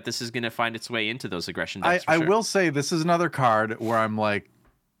card. I think that this is going to find its way into those aggression decks. I will say this is another card where I'm like,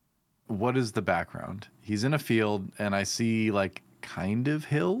 what is the background? He's in a field, and I see like kind of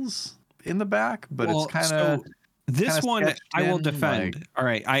hills in the back, but it's kind of this one. I will defend. Like, all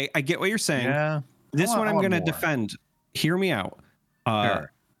right, I get what you're saying. Yeah. This one I'm going to defend. Hear me out.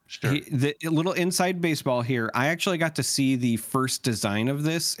 Sure. The little inside baseball here. I actually got to see the first design of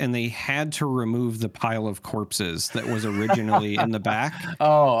this, and they had to remove the pile of corpses that was originally in the back.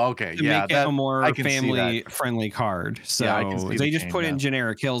 Oh, okay. To make it a more family-friendly card. So they just put in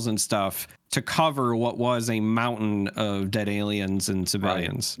generic hills and stuff to cover what was a mountain of dead aliens and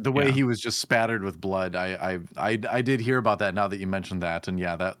civilians. Right. The way he was just spattered with blood. I did hear about that now that you mentioned that, and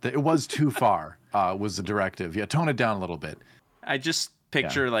yeah, that it was too far. Was the directive? Yeah, tone it down a little bit. I just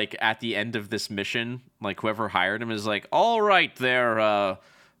picture like at the end of this mission, like whoever hired him is like, all right, there,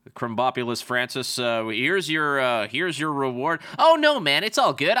 Crumbopulus Francis, here's your reward. Oh no, man, it's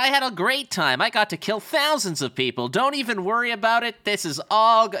all good. I had a great time. I got to kill thousands of people. Don't even worry about it. This is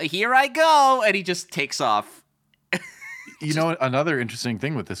all here I go. And he just takes off. You know, another interesting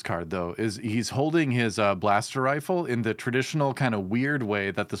thing with this card, though, is he's holding his blaster rifle in the traditional kind of weird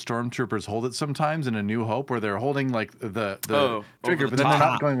way that the stormtroopers hold it sometimes in A New Hope, where they're holding like the trigger, but then they're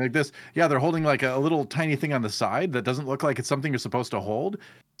not going like this. Yeah, they're holding like a little tiny thing on the side that doesn't look like it's something you're supposed to hold.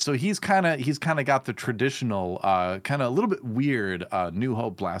 So he's kind of got the traditional, kind of a little bit weird New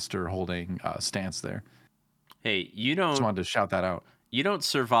Hope blaster holding stance there. Hey, you don't. Just wanted to shout that out. You don't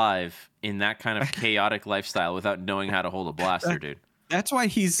survive in that kind of chaotic lifestyle without knowing how to hold a blaster, dude. That's why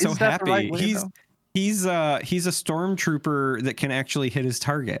he's so happy. Right way, he's a stormtrooper that can actually hit his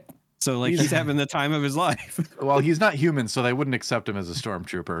target. So like he's having the time of his life. Well, he's not human, so they wouldn't accept him as a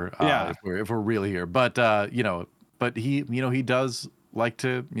stormtrooper. If we're really here, but he does like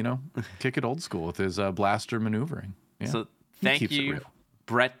to kick it old school with his blaster maneuvering. Yeah. So thank you,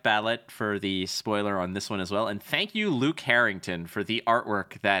 Brett Ballett, for the spoiler on this one as well. And thank you, Luke Harrington, for the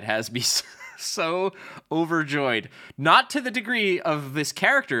artwork that has me so overjoyed. Not to the degree of this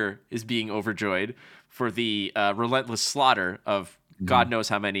character is being overjoyed for the relentless slaughter of God knows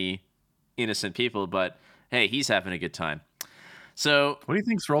how many innocent people, but hey, he's having a good time. So what do you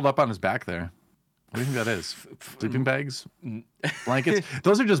think's rolled up on his back there? What do you think that is? Sleeping bags? Blankets?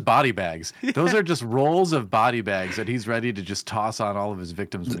 Those are just body bags. Those are just rolls of body bags that he's ready to just toss on all of his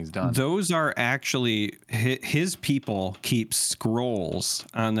victims when he's done. Those are actually, his people keep scrolls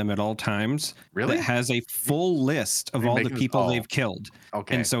on them at all times. Really? That has a full list of all the people they've killed.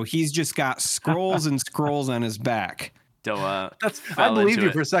 Okay. And so he's just got scrolls and scrolls on his back. Doa. I fell believed into you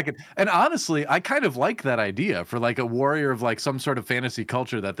it. for a second. And honestly, I kind of like that idea for like a warrior of like some sort of fantasy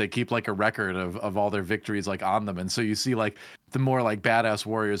culture that they keep like a record of all their victories like on them. And so you see like the more like badass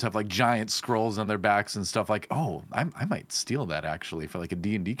warriors have like giant scrolls on their backs and stuff like, oh, I might steal that actually for like a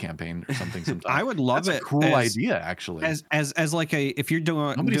D&D campaign or something sometime. I would love That's it. a cool as, idea actually. as like if you're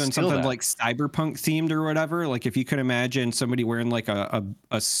doing Nobody steal something that. like cyberpunk themed or whatever, like if you could imagine somebody wearing like a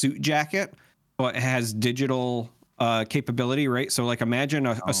suit jacket, but it has digital capability, right? So like imagine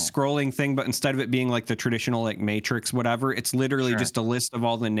a scrolling thing, but instead of it being like the traditional like matrix whatever, it's literally just a list of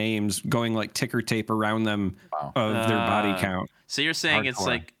all the names going like ticker tape around them of their body count. So you're saying it's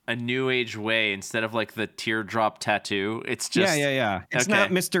like a new age way instead of like the teardrop tattoo. It's just yeah. It's not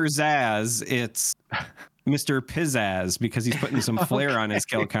Mr. Zaz, it's Mr. Pizzazz because he's putting some flair on his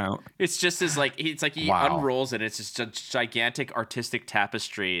kill count. It's just as like he unrolls it. It's just a gigantic artistic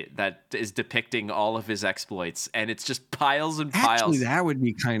tapestry that is depicting all of his exploits, and it's just piles and piles. Actually, that would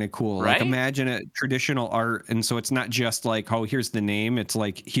be kind of cool. Right? Like imagine a traditional art, and so it's not just like, oh, here's the name. It's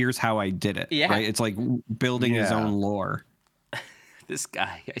like, here's how I did it. Yeah. Right? It's like building his own lore. This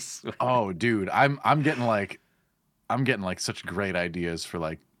guy, I swear. Oh, dude, I'm getting like such great ideas for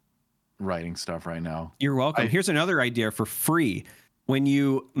like writing stuff right now. You're welcome. Here's another idea for free. When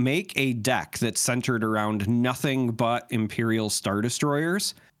you make a deck that's centered around nothing but Imperial Star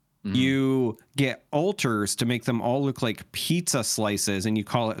Destroyers, you get altars to make them all look like pizza slices, and you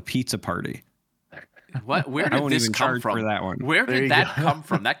call it a pizza party. What? Where did this come from? For that one. Where did that come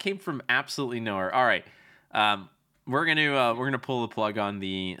from? That came from absolutely nowhere. All right, we're gonna pull the plug on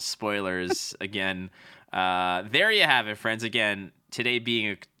the spoilers again. There you have it, friends. Again, today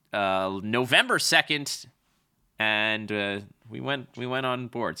being November 2nd, and we went on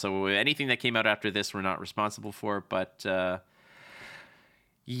board. So anything that came out after this, we're not responsible for. But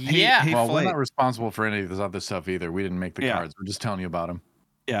Hey, well, Flake. we're not responsible for any of this other stuff either. We didn't make the cards. We're just telling you about them.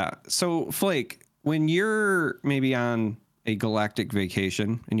 Yeah. So Flake, when you're maybe on a galactic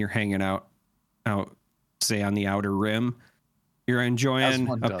vacation and you're hanging out, say on the outer rim, you're enjoying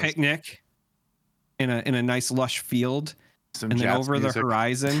a picnic in a nice lush field. And then over the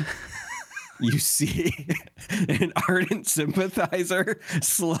horizon, you see an ardent sympathizer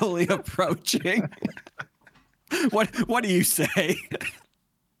slowly approaching. What do you say?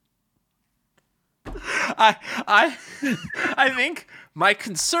 I think my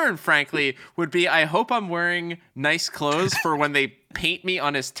concern, frankly, would be I hope I'm wearing nice clothes for when they paint me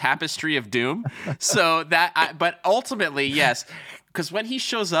on his tapestry of doom. So but ultimately, yes, because when he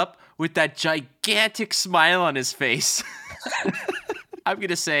shows up with that gigantic smile on his face, I'm going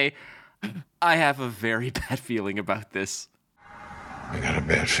to say, I have a very bad feeling about this. I got a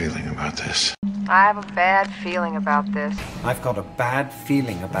bad feeling about this. I have a bad feeling about this. I've got a bad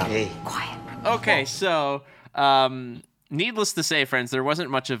feeling about it. Quiet. Okay, so needless to say, friends, there wasn't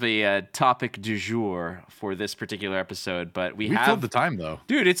much of a topic du jour for this particular episode, but we have filled the time though.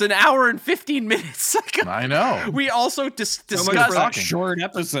 Dude, it's an hour and 15 minutes. I know. We also discussed a short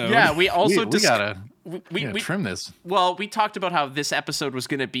episode. Yeah, we also we gotta we trim this. Well, we talked about how this episode was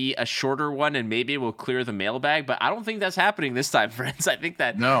going to be a shorter one, and maybe we'll clear the mailbag, but I don't think that's happening this time, friends. I think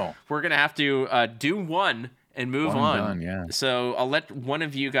that we're going to have to do one and move on. Done, yeah. So I'll let one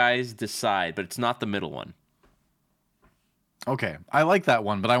of you guys decide, but it's not the middle one. Okay, I like that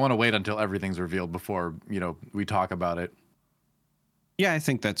one, but I want to wait until everything's revealed before we talk about it. Yeah, I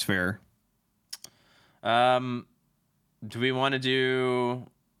think that's fair. Do we want to do?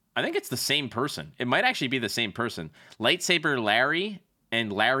 I think it's the same person. It might actually be the same person. Lightsaber Larry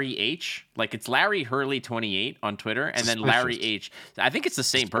and Larry H. Like it's Larry Hurley 28 on Twitter, and then Larry H. I think it's the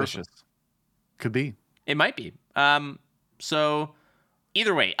same person. Could be. It might be. So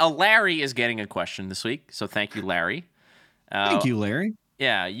either way, a Larry is getting a question this week. So thank you, Larry. Thank you, Larry.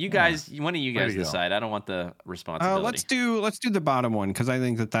 Yeah, you guys. One of you guys decide. I don't want the responsibility. Let's do the bottom one because I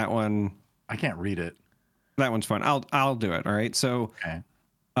think that one. I can't read it. That one's fun. I'll do it. All right. So. Okay.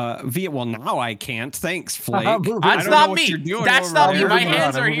 Well, now I can't. Thanks, Flake. That's not me. That's not me. My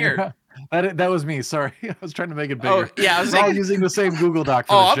hands are here. That was me. Sorry, I was trying to make it bigger. Oh yeah, I was all using the same Google Doc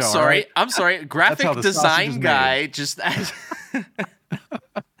for the show. I'm sorry. Right? I'm sorry. Graphic design guy just.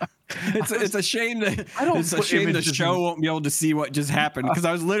 It's a shame that the show won't be able to see what just happened because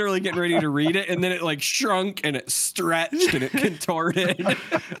I was literally getting ready to read it and then it like shrunk and it stretched and it contorted.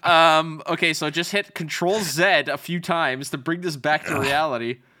 Okay, so just hit Control Z a few times to bring this back to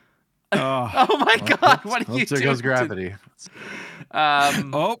reality. Oh my God! What are you doing? There goes gravity.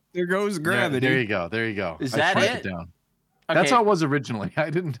 There goes gravity. There you go. Is that it? Down. Okay. That's how it was originally. I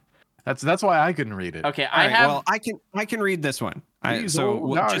didn't. That's why I couldn't read it. Okay, I can read this one. These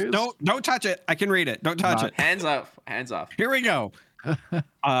old Just guys. don't touch it. I can read it. Don't touch it. Hands off. Hands off. Here we go.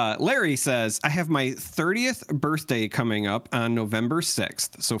 Larry says, I have my 30th birthday coming up on November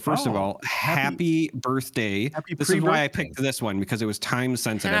 6th. So first of all, happy birthday. This is why I picked this one, because it was time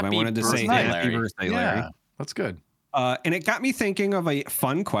sensitive. I wanted to say happy birthday, Larry. Yeah, that's good. And it got me thinking of a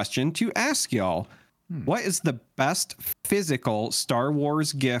fun question to ask y'all. What is the best physical Star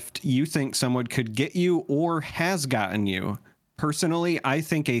Wars gift you think someone could get you or has gotten you? Personally, I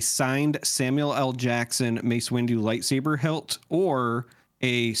think a signed Samuel L. Jackson Mace Windu lightsaber hilt or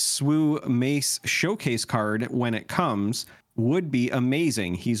a SWU Mace showcase card when it comes would be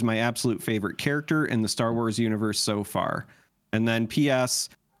amazing. He's my absolute favorite character in the Star Wars universe so far. And then P.S.,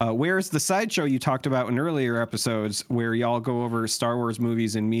 where's the sideshow you talked about in earlier episodes where y'all go over Star Wars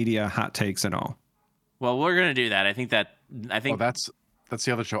movies and media, hot takes and all? Well, we're gonna do that. I think that's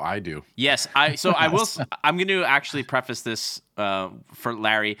the other show I do. Yes, I'm going to actually preface this for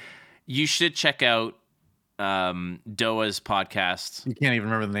Larry. You should check out Doa's podcast. You can't even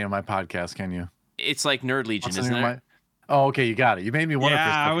remember the name of my podcast, can you? It's like Nerd Legion, isn't it? Oh, okay, you got it. You made me wonder.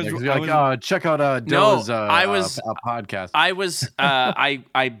 Yeah, check out Doa's podcast.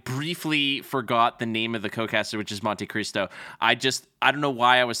 I briefly forgot the name of the co-caster, which is Monte Cristo. I don't know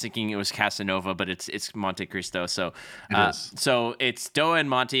why I was thinking it was Casanova, but it's Monte Cristo. So so it's Doa and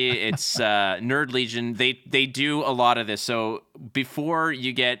Monte. It's Nerd Legion. They do a lot of this. So before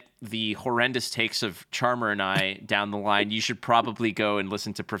you get the horrendous takes of Charmer and I down the line, you should probably go and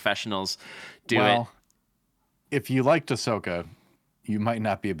listen to professionals do it. If you liked Ahsoka, you might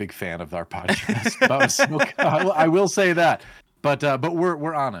not be a big fan of our podcast about Ahsoka. I will say that, but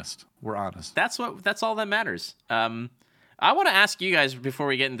we're honest. We're honest. That's all that matters. I want to ask you guys before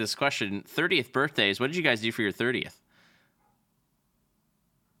we get into this question: 30th birthdays. What did you guys do for your 30th?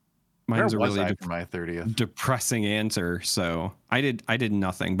 Mine's Where a was really I for my 30th? depressing answer. So I did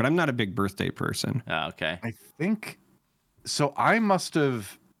nothing, but I'm not a big birthday person. Oh, okay. I think so. I must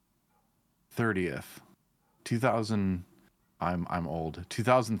have 30th. 2000. I'm old.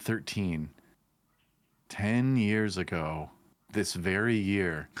 2013. 10 years ago. This very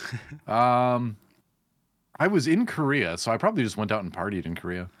year. I was in Korea, so I probably just went out and partied in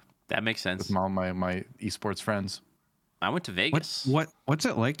Korea. That makes sense. With all my esports friends. I went to Vegas. What's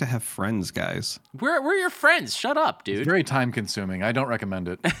it like to have friends, guys? We're your friends. Shut up, dude. It's very time consuming. I don't recommend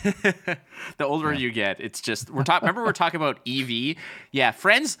it. The older you get, it's just remember we're talking about EV. Yeah,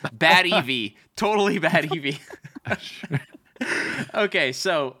 friends, bad EV. Totally bad EV. Okay,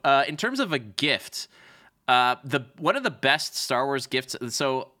 so in terms of a gift, one of the best Star Wars gifts.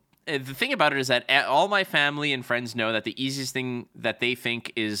 So the thing about it is that all my family and friends know that the easiest thing that they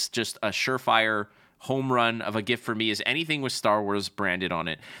think is just a surefire home run of a gift for me is anything with Star Wars branded on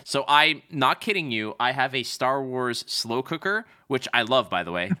it. So I'm not kidding you. I have a Star Wars slow cooker, which I love, by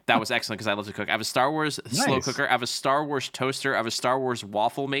the way. That was excellent because I love to cook. I have a Star Wars slow cooker. I have a Star Wars toaster. I have a Star Wars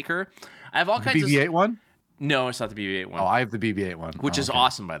waffle maker. I have all kinds of BB-8 one? No, it's not the BB-8 one. Oh, I have the BB-8 one. Which is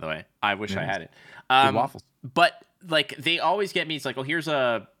awesome, by the way. I wish I had it. Good waffles. But like they always get me. It's like, oh, here's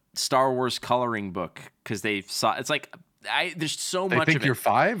a Star Wars coloring book because they saw. It's like there's so much. They think of it. you're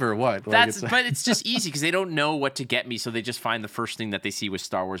 5 or what? But it's just easy because they don't know what to get me, so they just find the first thing that they see with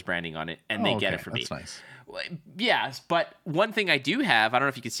Star Wars branding on it, and they get it for me. That's nice. Yes, but one thing I do have, I don't know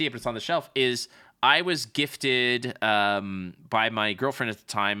if you can see it, but it's on the shelf, is I was gifted by my girlfriend at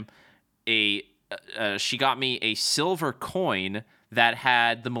the time. She got me a silver coin that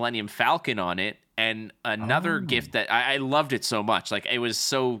had the Millennium Falcon on it, and another gift that I loved it so much. Like, it was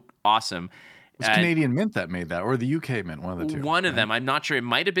so awesome. It was Canadian Mint that made that, or the UK Mint, one of the two. One of them. I'm not sure. It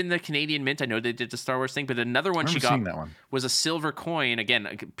might have been the Canadian Mint. I know they did the Star Wars thing, but another one she got was a silver coin,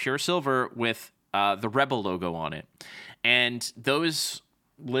 again, pure silver with the Rebel logo on it. And those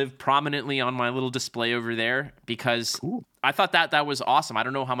live prominently on my little display over there because I thought that was awesome. I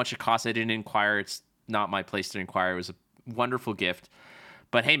don't know how much it cost. I didn't inquire. It's not my place to inquire. It was a wonderful gift.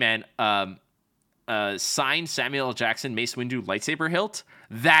 But hey, man, signed Samuel L. Jackson Mace Windu lightsaber hilt.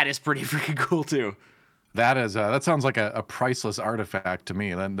 That is pretty freaking cool too. That is that sounds like a priceless artifact to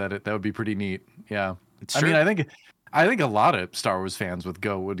me. Then that would be pretty neat. Yeah, it's true. I mean, I think a lot of Star Wars fans would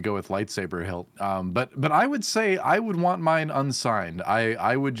go with lightsaber hilt. But I would say I would want mine unsigned.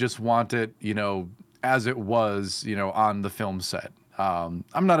 I would just want it, as it was, on the film set. I'm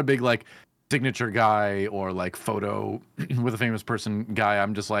not a big like signature guy or like photo with a famous person guy.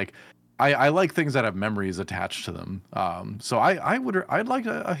 I'm just like, I like things that have memories attached to them. So I'd like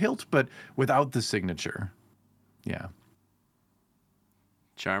a hilt, but without the signature. Yeah.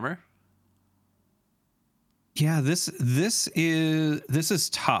 Charmer? Yeah, this is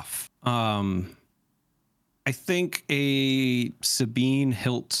tough. I think a Sabine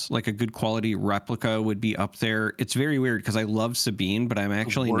hilt, like a good quality replica, would be up there. It's very weird because I love Sabine, but I'm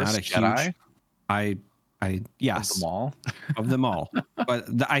actually not a Jedi huge. I yes, of them all. of them all. But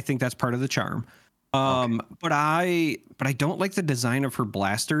I think that's part of the charm. But I don't like the design of her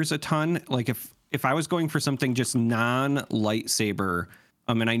blasters a ton. Like if I was going for something just non lightsaber,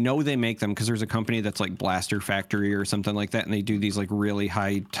 and I know they make them because there's a company that's like Blaster Factory or something like that, and they do these like really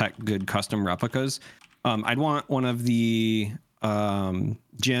high tech, good custom replicas. I'd want one of the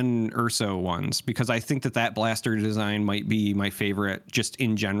Jyn Urso ones because I think that blaster design might be my favorite just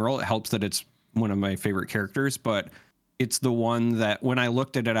in general. It helps that it's one of my favorite characters, but it's the one that when I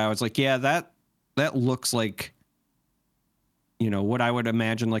looked at it, I was like, yeah, that looks like, what I would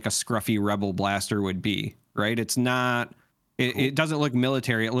imagine like a scruffy rebel blaster would be, right? It's not, it doesn't look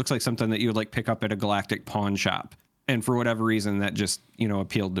military. It looks like something that you would like pick up at a galactic pawn shop. And for whatever reason, that just,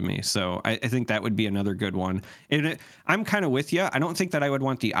 appealed to me. So I think that would be another good one. And I'm kind of with you. I don't think that I would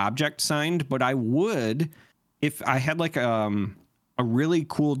want the object signed, but I would if I had like a really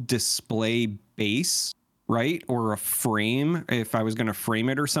cool display base, right? Or a frame, if I was going to frame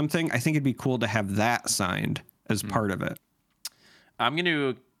it or something. I think it'd be cool to have that signed as part of it. I'm going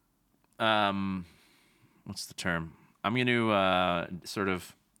to, what's the term? I'm going to sort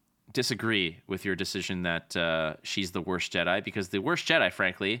of disagree with your decision that she's the worst Jedi, because the worst Jedi,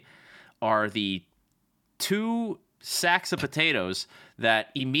 frankly, are the 2 sacks of potatoes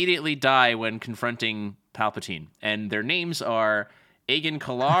that immediately die when confronting Palpatine. And their names are Aegon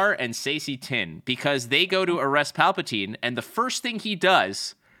Kalar and Saesee Tin, because they go to arrest Palpatine, and the first thing he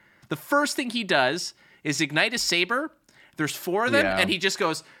does is ignite a saber. There's 4 of them, and he just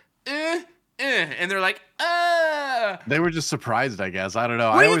goes, and they're like, They were just surprised, I guess. I don't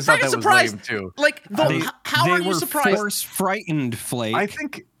know. What I always thought that surprised? was lame too. Like, how are you surprised? Force frightened, Flake. I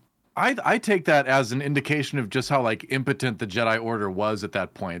think I take that as an indication of just how like impotent the Jedi Order was at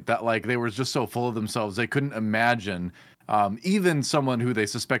that point. That like they were just so full of themselves they couldn't imagine even someone who they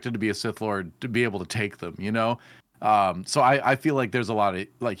suspected to be a Sith Lord to be able to take them. So I feel like there's a lot of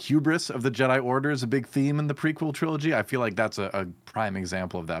like hubris of the Jedi Order is a big theme in the prequel trilogy. I feel like that's a prime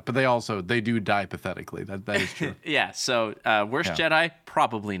example of that. But they do die pathetically. That is true. Yeah. So worst Jedi,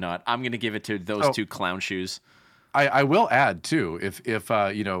 probably not. I'm gonna give it to those 2 clown shoes. I will add too, if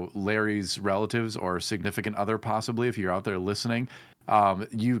Larry's relatives or significant other, possibly, if you're out there listening,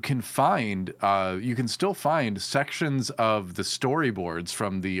 you can still find sections of the storyboards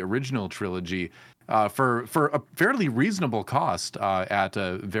from the original trilogy for a fairly reasonable cost at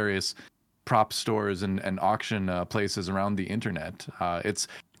various prop stores and auction places around the internet. It's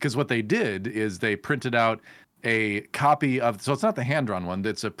because what they did is they printed out a copy of, so it's not the hand-drawn one,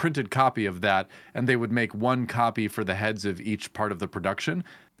 it's a printed copy of that, and they would make one copy for the heads of each part of the production.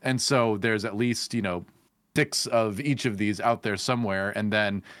 And so there's at least 6 of each of these out there somewhere, and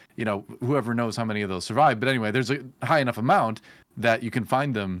then whoever knows how many of those survive. But anyway, there's a high enough amount that you can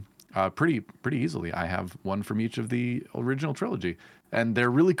find them pretty easily. I have one from each of the original trilogy, and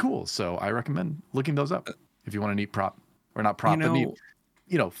they're really cool. So I recommend looking those up if you want a neat prop, or not prop, but neat,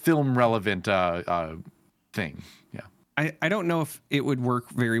 film relevant thing. Yeah. I don't know if it would work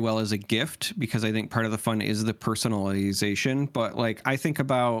very well as a gift, because I think part of the fun is the personalization. But like I think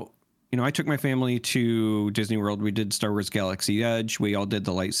about, I took my family to Disney World. We did Star Wars Galaxy Edge. We all did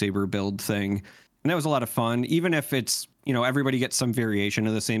the lightsaber build thing, and that was a lot of fun. Even if it's everybody gets some variation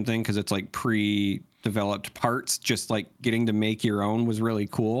of the same thing because it's like pre-developed parts. Just like getting to make your own was really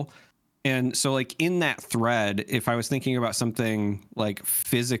cool. And so like in that thread, if I was thinking about something like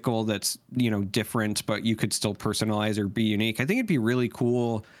physical that's, different, but you could still personalize or be unique, I think it'd be really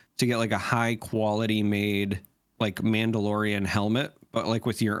cool to get like a high quality made like Mandalorian helmet, but like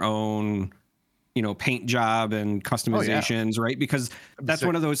with your own, paint job and customizations, right? Because that's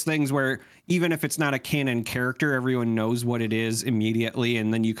one of those things where even if it's not a canon character, everyone knows what it is immediately,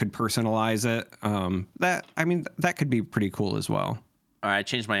 and then you could personalize it. That could be pretty cool as well. All right, I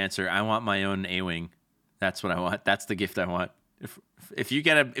changed my answer. I want my own A-wing. That's what I want. That's the gift I want. If you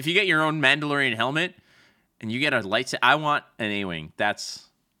get your own Mandalorian helmet and you get a lightsaber, I want an A-wing. That's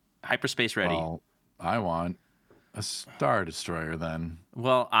hyperspace ready. Well, I want a Star Destroyer then.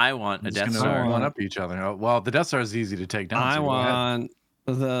 Well, I want a Death Star. One up each other. Oh, well, the Death Star is easy to take down. I want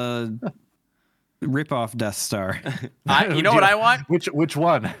the rip-off Death Star. You know what I want? Which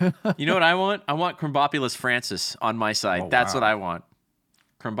one? You know what I want? I want Crumbopulous Francis on my side. That's what I want.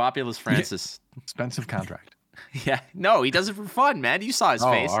 Crumbopulous Francis. Expensive contract. Yeah. No, he does it for fun, man. You saw his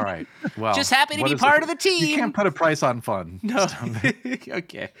face. All right. Well, just happy to be part of the team. You can't put a price on fun. No.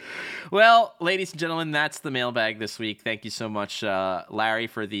 Okay. Well, ladies and gentlemen, that's the mailbag this week. Thank you so much, Larry,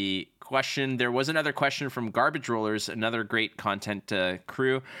 for the question. There was another question from Garbage Rollers, another great content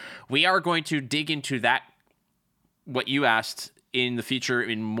crew. We are going to dig into that, what you asked, in the future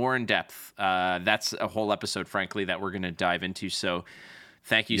in more in depth. That's a whole episode, frankly, that we're going to dive into. So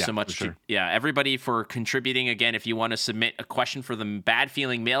thank you so much to everybody for contributing. Again, if you want to submit a question for the Bad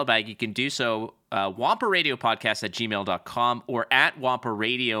Feeling mailbag, you can do so wamparadiopodcast@gmail.com or at Wampa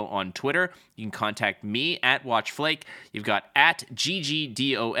Radio on Twitter. You can contact me at WatchFlake. You've got at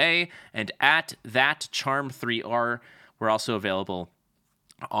GGDOA and at ThatCharm3R. We're also available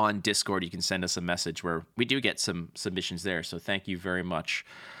on Discord. You can send us a message where we do get some submissions there. So thank you very much.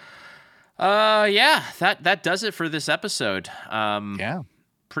 That does it for this episode.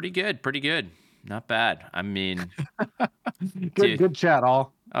 Pretty good. Not bad. I mean, good chat,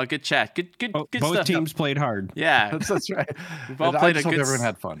 all. Oh, good chat. Good both stuff. teams played hard. Yeah, that's right. We've all played I just hope everyone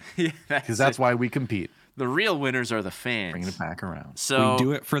had fun. Yeah, because that's why we compete. The real winners are the fans. Bringing it back around. So we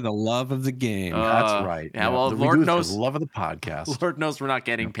do it for the love of the game. That's right. Yeah, well, Lord knows, for the love of the podcast. Lord knows we're not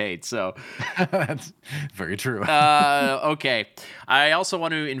getting paid. So that's very true. Okay. I also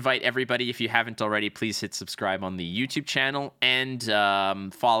want to invite everybody, if you haven't already, please hit subscribe on the YouTube channel and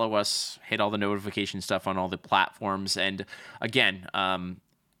follow us. Hit all the notification stuff on all the platforms. And again,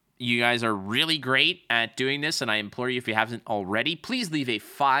 you guys are really great at doing this, and I implore you, if you haven't already, please leave a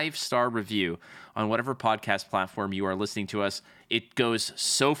 5-star review on whatever podcast platform you are listening to us. It goes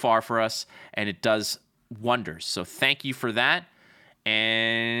so far for us, and it does wonders. So thank you for that.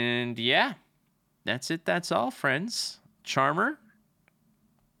 And yeah, that's it. That's all, friends. Charmer?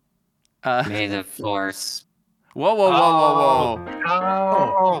 May the Force. Whoa.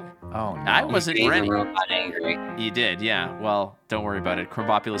 Oh, no. I wasn't made ready. the robot angry. You did, yeah. Well, don't worry about it.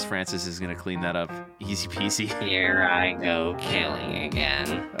 Crumbopulous Francis is going to clean that up. Easy peasy. Here I go killing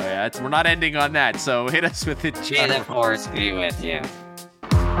again. Oh, yeah, we're not ending on that, so hit us with it, May Charmer. the Force be with you.